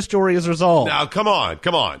after the story is resolved. Now, come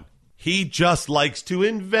on. He just likes to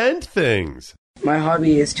invent things. My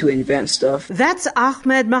hobby is to invent stuff. That's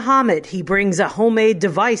Ahmed Muhammad. He brings a homemade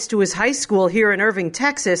device to his high school here in Irving,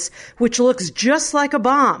 Texas, which looks just like a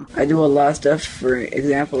bomb. I do a lot of stuff, for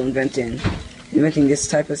example, inventing this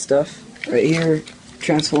type of stuff. Right here,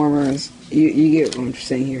 transformers, You get what I'm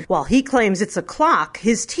saying here. While he claims it's a clock,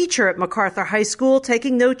 his teacher at MacArthur High School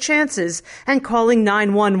taking no chances and calling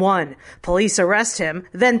 911. Police arrest him.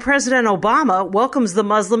 Then President Obama welcomes the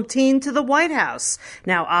Muslim teen to the White House.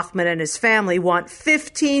 Now Ahmed and his family want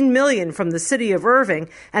 $15 million from the city of Irving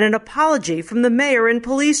and an apology from the mayor and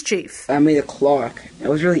police chief. I made a clock. It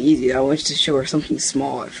was really easy. I wanted to show her something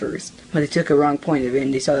small at first, but they took a wrong point of it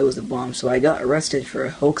and they thought it was a bomb, so I got arrested for a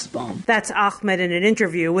hoax bomb. That's Ahmed in an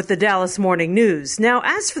interview with the Dallas Morning News. Now,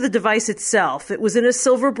 as for the device itself, it was in a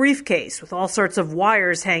silver briefcase with all sorts of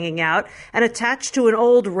wires hanging out and attached to an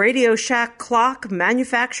old Radio Shack clock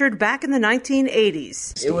manufactured back in the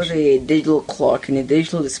 1980s. It was a digital clock, and the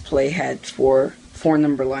digital display had four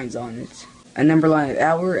number lines on it. A number line of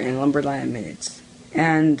hour and a number line of minutes.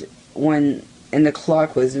 And the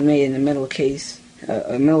clock was made in a metal case,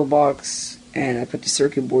 a metal box, and I put the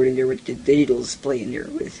circuit board in there with the digital display in there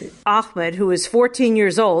with it. Ahmed, who is 14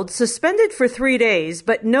 years old, suspended for 3 days,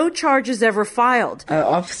 but no charges ever filed. An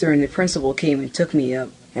officer and the principal came and took me up,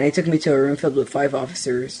 and they took me to a room filled with 5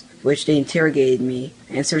 officers, which they interrogated me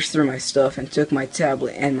and searched through my stuff and took my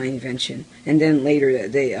tablet and my invention. And then later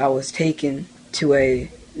that day, I was taken to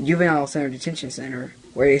a juvenile center detention center,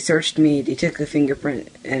 where they searched me. They took a fingerprint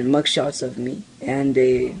and mugshots of me, and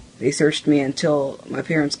they searched me until my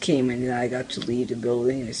parents came, and then I got to leave the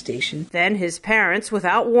building and the station. Then his parents,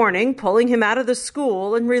 without warning, pulling him out of the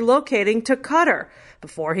school and relocating to Qatar.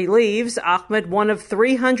 Before he leaves, Ahmed, one of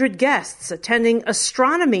 300 guests attending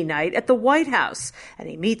astronomy night at the White House, and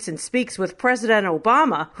he meets and speaks with President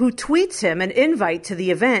Obama, who tweets him an invite to the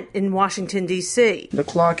event in Washington, D.C. The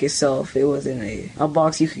clock itself, it was in a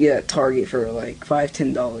box you could get at Target for like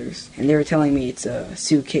 $5-10, and they were telling me it's a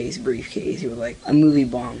suitcase, briefcase. It was like a movie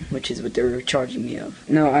bomb, which is what they were charging me of.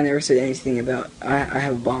 No, I never said anything about I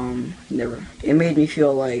have a bomb. Never. It made me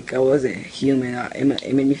feel like I wasn't human.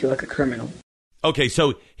 It made me feel like a criminal. Okay,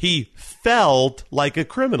 so he felt like a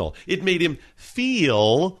criminal. It made him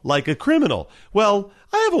feel like a criminal. Well,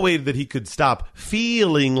 I have a way that he could stop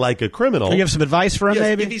feeling like a criminal. Can you have some advice for him,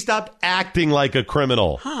 maybe? If he stopped acting like a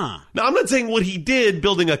criminal. Huh. Now, I'm not saying what he did,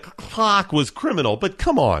 building a clock, was criminal, but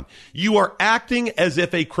come on. You are acting as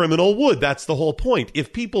if a criminal would. That's the whole point.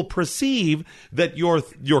 If people perceive that your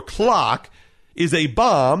clock is a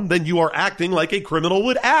bomb, then you are acting like a criminal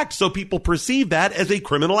would act. So people perceive that as a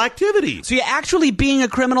criminal activity. So you're actually being a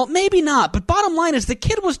criminal? Maybe not. But bottom line is the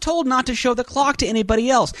kid was told not to show the clock to anybody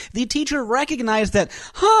else. The teacher recognized that,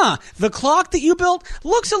 the clock that you built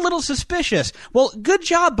looks a little suspicious. Well, good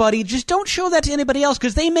job, buddy. Just don't show that to anybody else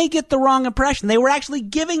because they may get the wrong impression. They were actually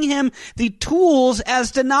giving him the tools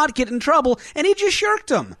as to not get in trouble, and he just shirked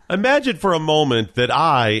them. Imagine for a moment that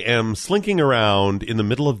I am slinking around in the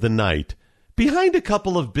middle of the night behind a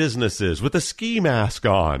couple of businesses with a ski mask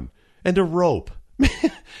on and a rope.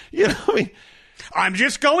 I'm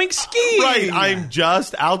just going skiing. Right, I'm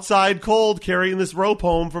just outside cold carrying this rope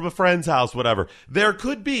home from a friend's house, whatever. There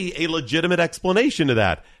could be a legitimate explanation to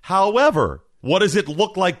that. However, what does it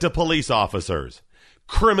look like to police officers?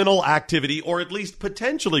 Criminal activity, or at least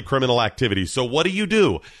potentially criminal activity. So what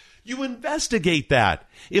do? You investigate that.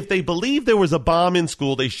 If they believe there was a bomb in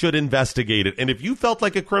school, they should investigate it. And if you felt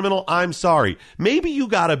like a criminal, I'm sorry. Maybe you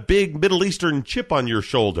got a big Middle Eastern chip on your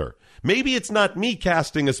shoulder. Maybe it's not me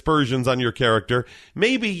casting aspersions on your character.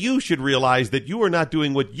 Maybe you should realize that you are not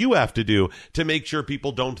doing what you have to do to make sure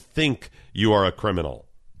people don't think you are a criminal.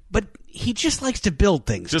 But he just likes to build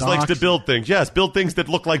things, Just Doc. likes to build things. Yes, build things that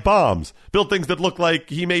look like bombs. Build things that look like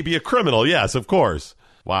he may be a criminal. Yes, of course.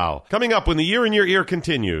 Wow. Coming up when the Year in Your Ear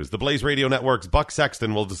continues, the Blaze Radio Network's Buck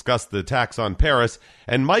Sexton will discuss the attacks on Paris,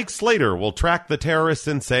 and Mike Slater will track the terrorists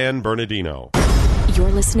in San Bernardino.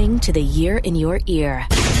 You're listening to The Year in Your Ear,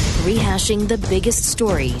 rehashing the biggest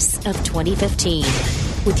stories of 2015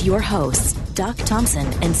 with your hosts, Doc Thompson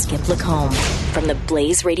and Skip LaCombe from the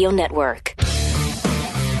Blaze Radio Network.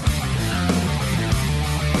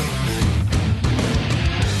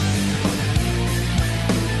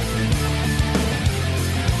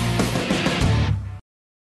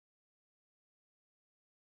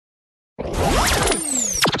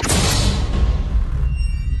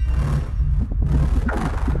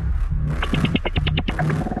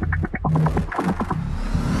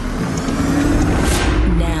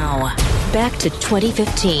 Back to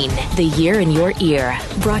 2015, The Year in Your Ear,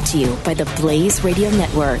 brought to you by the Blaze Radio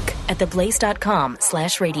Network at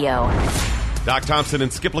theblaze.com/radio. Doc Thompson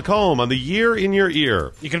and Skip LaCombe on The Year in Your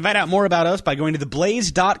Ear. You can find out more about us by going to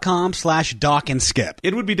theblaze.com/Doc and Skip.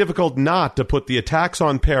 It would be difficult not to put the attacks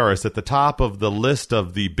on Paris at the top of the list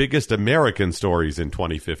of the biggest American stories in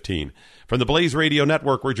 2015. From the Blaze Radio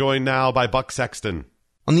Network, we're joined now by Buck Sexton.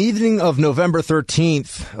 On the evening of November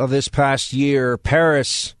 13th of this past year,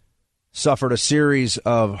 Paris suffered a series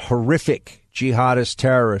of horrific jihadist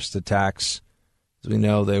terrorist attacks. As we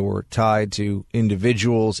know, they were tied to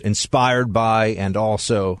individuals inspired by and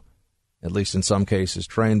also, at least in some cases,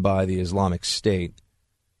 trained by the Islamic State.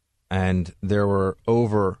 And there were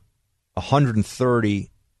over 130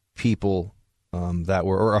 people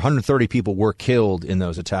 130 people were killed in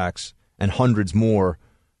those attacks, and hundreds more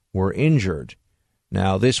were injured.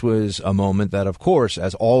 Now, this was a moment that, of course,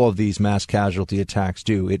 as all of these mass casualty attacks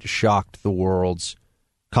do, it shocked the world's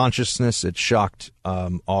consciousness. It shocked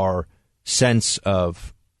our sense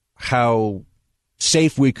of how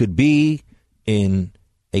safe we could be in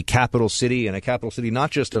a capital city, not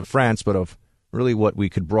just of France, but of really what we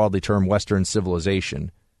could broadly term Western civilization.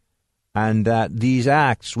 And that these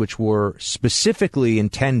acts, which were specifically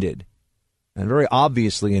intended and very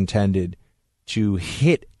obviously intended to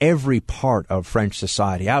hit every part of French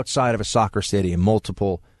society, outside of a soccer stadium,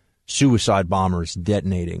 multiple suicide bombers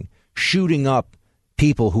detonating, shooting up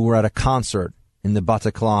people who were at a concert in the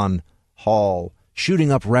Bataclan Hall,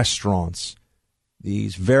 shooting up restaurants.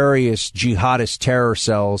 These various jihadist terror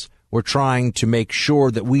cells were trying to make sure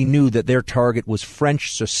that we knew that their target was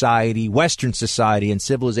French society, Western society, and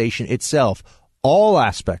civilization itself. All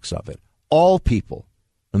aspects of it, all people,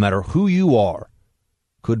 no matter who you are,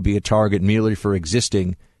 could be a target merely for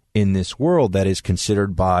existing in this world that is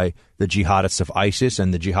considered by the jihadists of ISIS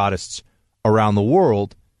and the jihadists around the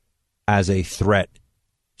world as a threat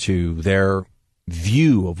to their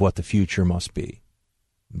view of what the future must be.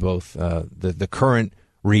 Both the current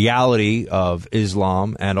reality of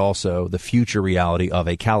Islam and also the future reality of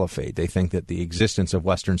a caliphate. They think that the existence of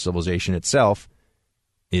Western civilization itself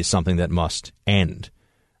is something that must end.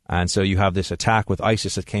 And so you have this attack with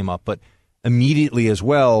ISIS that came up, but immediately as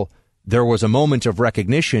well, there was a moment of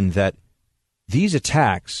recognition that these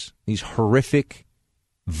attacks, these horrific,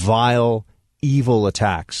 vile, evil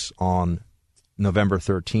attacks on November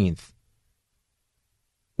 13th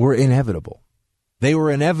were inevitable. They were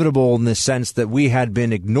inevitable in the sense that we had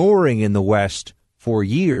been ignoring in the West for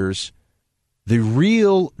years the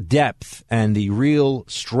real depth and the real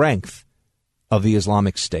strength of the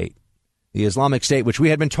Islamic State. The Islamic State, which we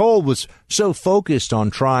had been told was so focused on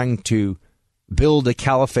trying to build a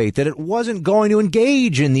caliphate that it wasn't going to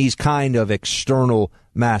engage in these kind of external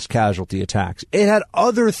mass casualty attacks. It had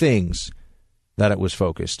other things that it was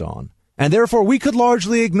focused on. And therefore, we could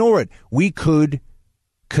largely ignore it. We could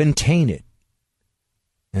contain it.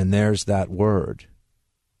 And there's that word,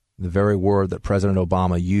 the very word that President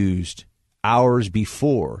Obama used hours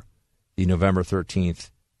before the November 13th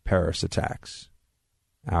Paris attacks,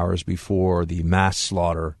 hours before the mass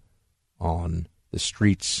slaughter on the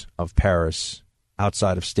streets of Paris,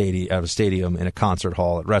 outside of a stadium, in a concert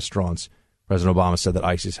hall, at restaurants. President Obama said that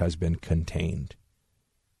ISIS has been contained.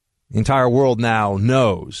 The entire world now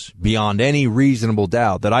knows, beyond any reasonable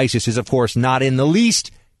doubt, that ISIS is, of course, not in the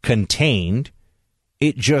least contained.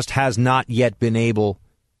 It just has not yet been able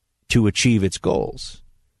to achieve its goals.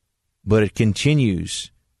 But it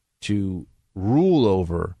continues to rule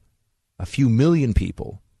over a few million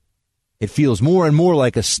people. It feels more and more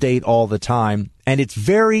like a state all the time, and its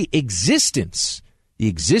very existence, the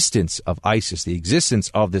existence of ISIS, the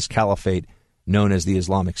existence of this caliphate known as the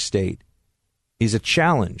Islamic State, is a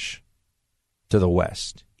challenge to the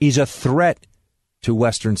West, is a threat to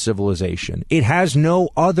Western civilization. It has no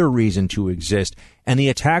other reason to exist, and the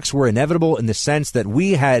attacks were inevitable in the sense that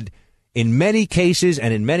we had, in many cases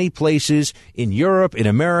and in many places in Europe, in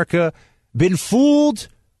America, been fooled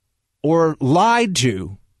or lied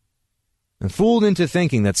to and fooled into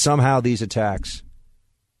thinking that somehow these attacks,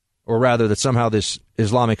 or rather that somehow this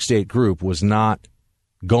Islamic State group was not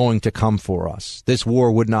going to come for us. This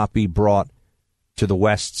war would not be brought to the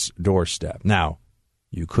West's doorstep. Now,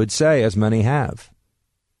 you could say, as many have,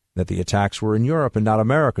 that the attacks were in Europe and not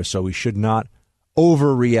America, so we should not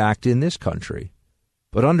overreact in this country.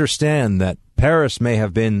 But understand that Paris may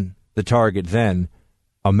have been the target then.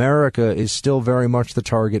 America is still very much the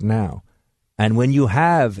target now. And when you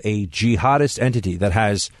have a jihadist entity that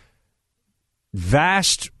has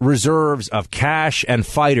vast reserves of cash and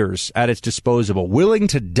fighters at its disposal, willing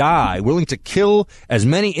to die, willing to kill as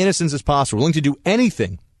many innocents as possible, willing to do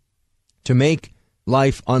anything to make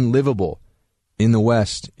life unlivable in the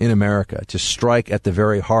West, in America, to strike at the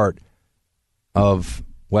very heart of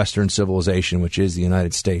Western civilization, which is the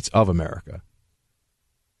United States of America,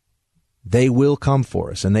 they will come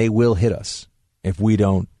for us and they will hit us if we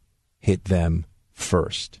don't hit them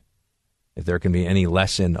first. If there can be any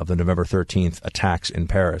lesson of the November 13th attacks in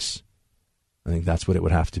Paris, I think that's what it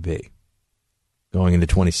would have to be. Going into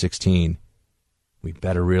 2016, we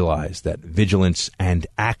better realize that vigilance and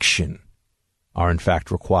action are in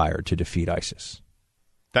fact required to defeat ISIS.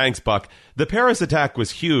 Thanks, Buck. The Paris attack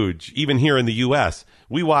was huge, even here in the U.S.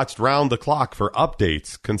 We watched round the clock for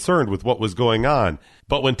updates, concerned with what was going on.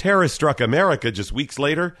 But when terrorists struck America just weeks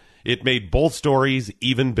later, it made both stories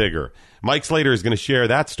even bigger. Mike Slater is going to share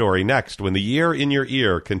that story next when the Year in Your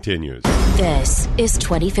Ear continues. This is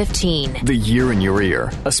 2015. The Year in Your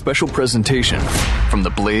Ear, a special presentation from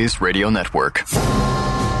the Blaze Radio Network.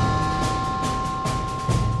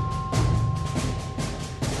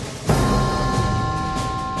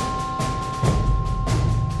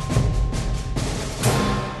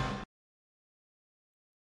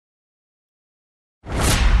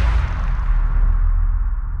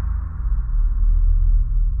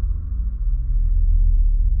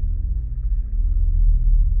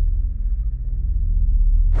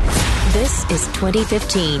 This is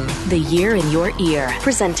 2015, the Year in Your Ear,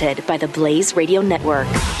 presented by the Blaze Radio Network.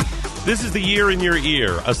 This is the Year in Your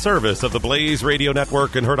Ear, a service of the Blaze Radio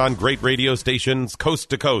Network and heard on great radio stations coast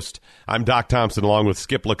to coast. I'm Doc Thompson along with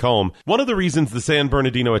Skip LaCombe. One of the reasons the San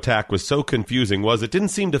Bernardino attack was so confusing was it didn't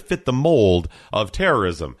seem to fit the mold of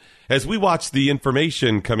terrorism. As we watched the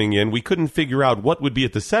information coming in, we couldn't figure out what would be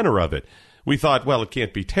at the center of it. We thought, well, it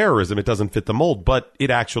can't be terrorism, it doesn't fit the mold, but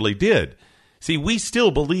it actually did. See, we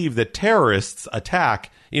still believe that terrorists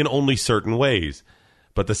attack in only certain ways.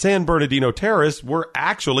 But the San Bernardino terrorists were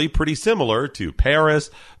actually pretty similar to Paris,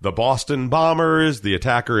 the Boston bombers, the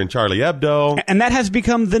attacker in Charlie Hebdo. And that has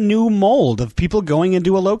become the new mold of people going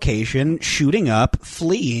into a location, shooting up,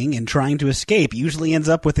 fleeing, and trying to escape. Usually ends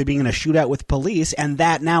up with it being in a shootout with police, and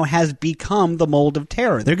that now has become the mold of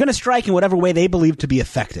terror. They're going to strike in whatever way they believe to be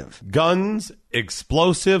effective. Guns,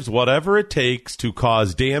 explosives, whatever it takes to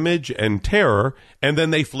cause damage and terror, and then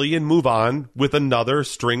they flee and move on with another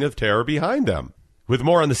string of terror behind them. With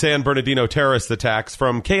more on the San Bernardino terrorist attacks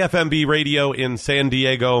from KFMB Radio in San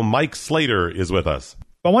Diego, Mike Slater is with us.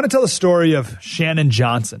 I want to tell the story of Shannon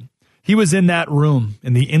Johnson. He was in that room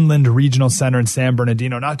in the Inland Regional Center in San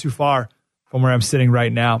Bernardino, not too far from where I'm sitting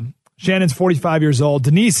right now. Shannon's 45 years old.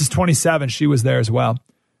 Denise is 27. She was there as well.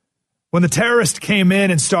 When the terrorist came in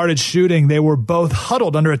and started shooting, they were both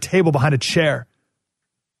huddled under a table behind a chair.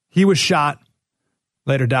 He was shot,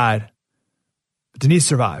 later died. But Denise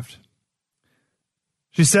survived.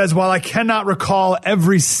 She says, while I cannot recall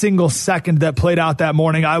every single second that played out that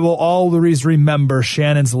morning, I will always remember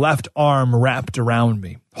Shannon's left arm wrapped around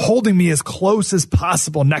me, holding me as close as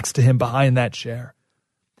possible next to him behind that chair.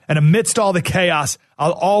 And amidst all the chaos,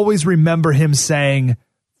 I'll always remember him saying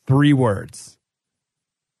 3 words.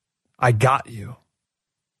 I got you.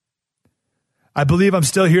 I believe I'm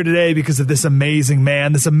still here today because of this amazing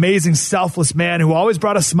man, this amazing selfless man who always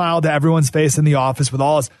brought a smile to everyone's face in the office with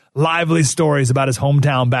all his lively stories about his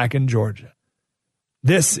hometown back in Georgia.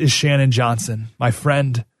 This is Shannon Johnson, my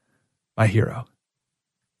friend, my hero.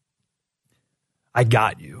 I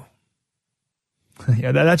got you.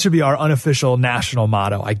 Yeah, that should be our unofficial national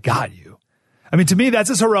motto. I got you. I mean, to me, that's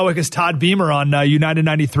as heroic as Todd Beamer on United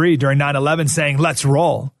 93 during 9/11 saying, let's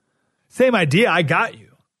roll. Same idea, I got you.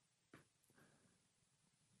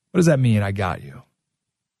 What does that mean, I got you?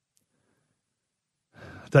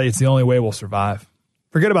 I'll tell you, it's the only way we'll survive.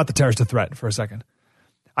 Forget about the terrorist threat for a second.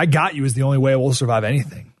 I got you is the only way we'll survive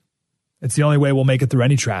anything. It's the only way we'll make it through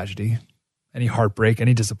any tragedy, any heartbreak,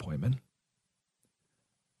 any disappointment.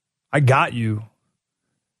 I got you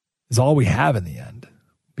is all we have in the end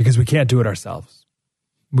because we can't do it ourselves.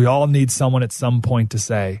 We all need someone at some point to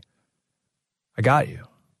say, I got you.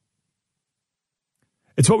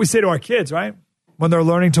 It's what we say to our kids, right? When they're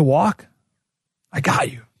learning to walk, I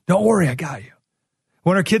got you. Don't worry, I got you.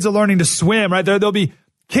 When our kids are learning to swim, right, they'll be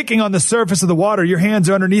kicking on the surface of the water. Your hands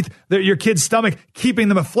are underneath your kid's stomach, keeping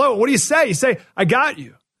them afloat. What do you say? You say, I got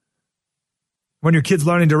you. When your kid's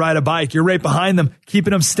learning to ride a bike, you're right behind them,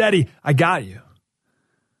 keeping them steady. I got you.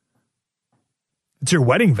 It's your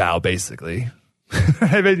wedding vow, basically.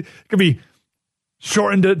 It could be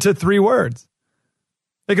shortened to 3 words.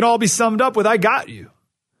 They can all be summed up with, I got you.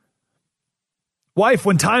 Wife,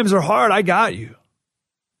 when times are hard, I got you.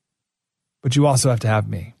 But you also have to have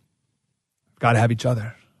me. We've got to have each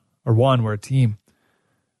other. Or one, we're a team.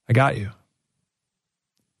 I got you.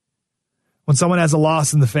 When someone has a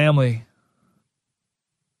loss in the family,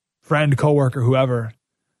 friend, coworker, whoever,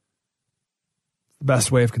 it's the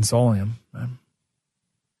best way of consoling them. Right?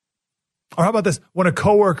 Or how about this? When a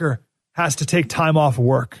coworker has to take time off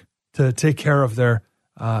work to take care of their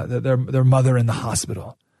mother in the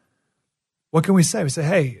hospital. What can we say? We say,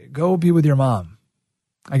 hey, go be with your mom.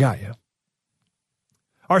 I got you.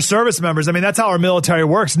 Our service members, I mean, that's how our military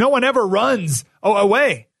works. No one ever runs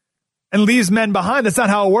away. and leaves men behind. That's not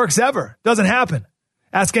how it works ever. Doesn't happen.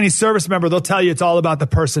 Ask any service member. They'll tell you it's all about the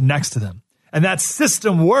person next to them. And that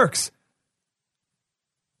system works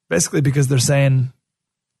basically because they're saying,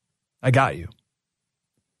 I got you.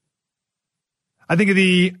 I think of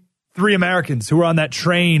the 3 Americans who were on that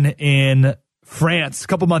train in France a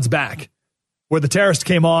couple months back where the terrorist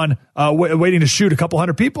came on waiting to shoot a couple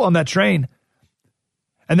hundred people on that train.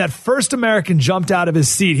 And that first American jumped out of his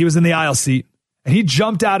seat. He was in the aisle seat. And he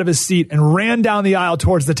jumped out of his seat and ran down the aisle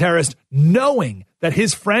towards the terrorist, knowing that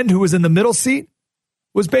his friend who was in the middle seat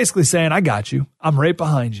was basically saying, I got you. I'm right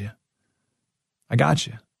behind you. I got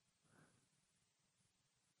you.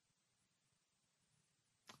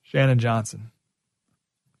 Shannon Johnson.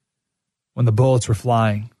 When the bullets were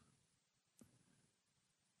flying,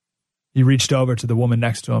 he reached over to the woman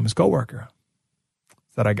next to him, his coworker,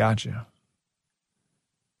 said, I got you.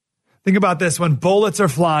 Think about this. When bullets are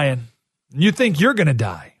flying, and you think you're going to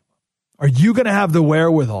die, are you going to have the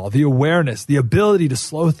wherewithal, the awareness, the ability to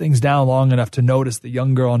slow things down long enough to notice the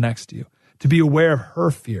young girl next to you, to be aware of her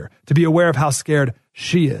fear, to be aware of how scared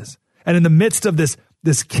she is? And in the midst of this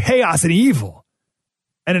chaos and evil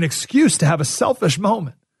and an excuse to have a selfish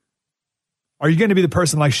moment, are you going to be the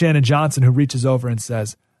person like Shannon Johnson who reaches over and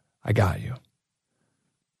says, I got you?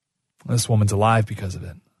 This woman's alive because of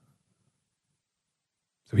it.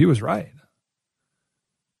 So he was right.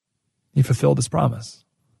 He fulfilled his promise.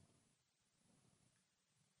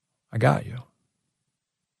 I got you.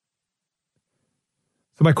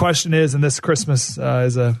 So my question is, and this Christmas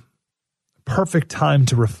is a perfect time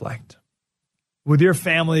to reflect with your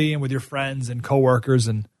family and with your friends and coworkers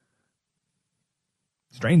and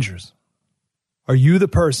strangers. Are you the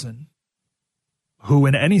person who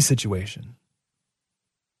in any situation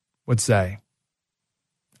would say,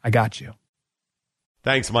 I got you?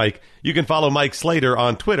 Thanks, Mike. You can follow Mike Slater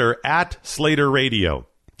on Twitter at Slater Radio.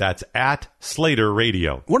 That's at Slater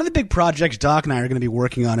Radio. One of the big projects Doc and I are going to be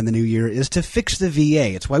working on in the new year is to fix the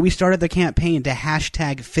VA. It's why we started the campaign to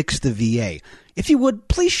hashtag fix the VA. If you would,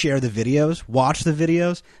 please share the videos, watch the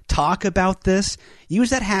videos, talk about this. Use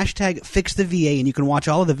that hashtag fix the VA, and you can watch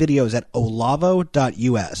all of the videos at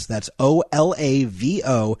olavo.us. That's OLAVO.us.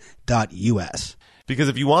 Because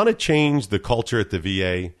if you want to change the culture at the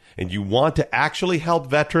VA and you want to actually help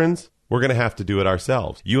veterans, we're going to have to do it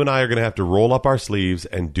ourselves. You and I are going to have to roll up our sleeves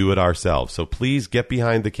and do it ourselves. So please get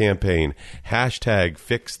behind the campaign. Hashtag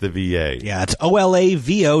fix the VA. Yeah, it's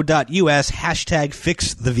OLAVO.us, hashtag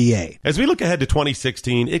fix the VA. As we look ahead to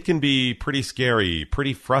 2016, it can be pretty scary,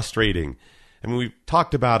 pretty frustrating. I mean, we've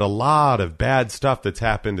talked about a lot of bad stuff that's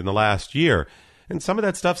happened in the last year, and some of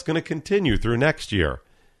that stuff's going to continue through next year.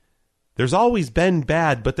 There's always been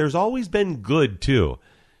bad, but there's always been good, too.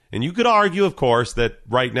 And you could argue, of course, that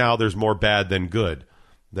right now there's more bad than good.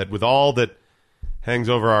 That with all that hangs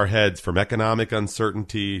over our heads from economic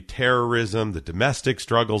uncertainty, terrorism, the domestic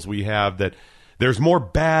struggles we have, that there's more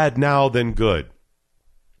bad now than good.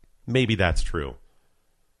 Maybe that's true.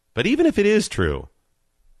 But even if it is true,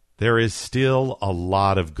 there is still a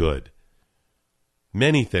lot of good.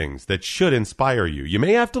 Many things that should inspire you. You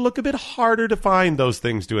may have to look a bit harder to find those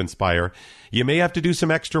things to inspire. You may have to do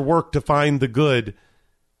some extra work to find the good,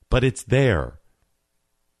 but it's there.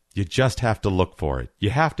 You just have to look for it. You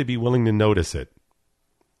have to be willing to notice it.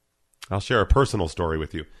 I'll share a personal story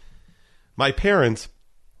with you. My parents,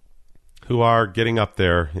 who are getting up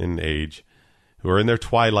there in age, who are in their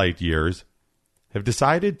twilight years, have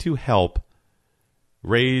decided to help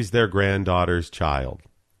raise their granddaughter's child.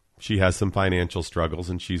 She has some financial struggles,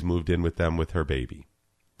 and she's moved in with them with her baby.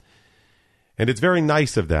 And it's very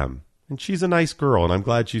nice of them. And she's a nice girl, and I'm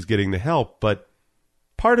glad she's getting the help. But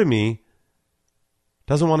part of me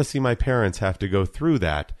doesn't want to see my parents have to go through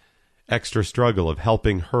that extra struggle of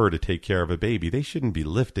helping her to take care of a baby. They shouldn't be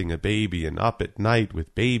lifting a baby and up at night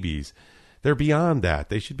with babies. They're beyond that.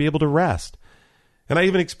 They should be able to rest. And I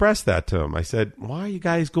even expressed that to them. I said, why are you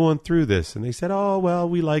guys going through this? And they said, oh, well,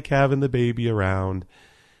 we like having the baby around.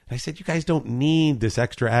 I said, you guys don't need this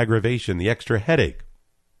extra aggravation, the extra headache.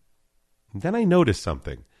 And then I noticed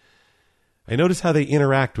something. I noticed how they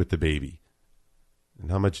interact with the baby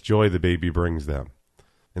and how much joy the baby brings them.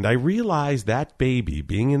 And I realized that baby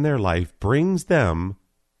being in their life brings them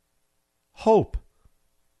hope.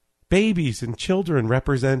 Babies and children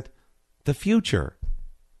represent the future.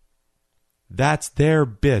 That's their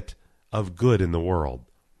bit of good in the world.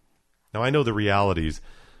 Now, I know the realities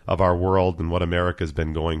of our world and what America's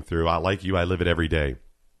been going through. Like you, I live it every day.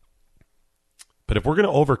 But if we're going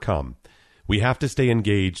to overcome, we have to stay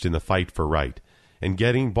engaged in the fight for right. And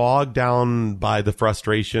getting bogged down by the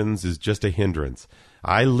frustrations is just a hindrance.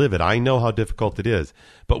 I live it. I know how difficult it is.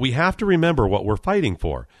 But we have to remember what we're fighting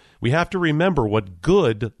for. We have to remember what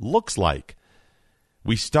good looks like.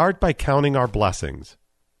 We start by counting our blessings,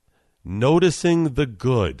 noticing the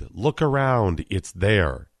good. Look around, it's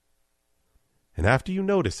there. And after you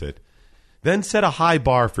notice it, then set a high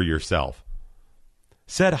bar for yourself.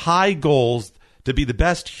 Set high goals to be the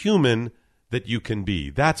best human that you can be.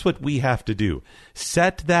 That's what we have to do.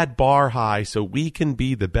 Set that bar high so we can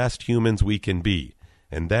be the best humans we can be.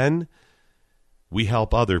 And then we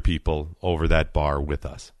help other people over that bar with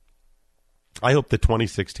us. I hope that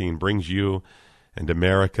 2016 brings you and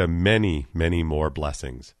America many, many more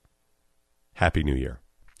blessings. Happy New Year.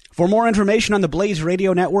 For more information on the Blaze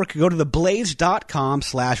Radio Network, go to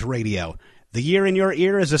theblaze.com/radio. The Year in Your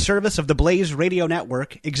Ear is a service of the Blaze Radio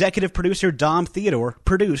Network. Executive producer Dom Theodore,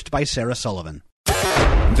 produced by Sarah Sullivan.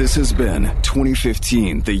 This has been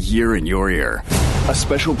 2015, The Year in Your Ear. A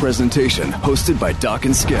special presentation hosted by Doc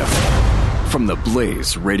and Skip from the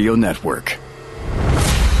Blaze Radio Network.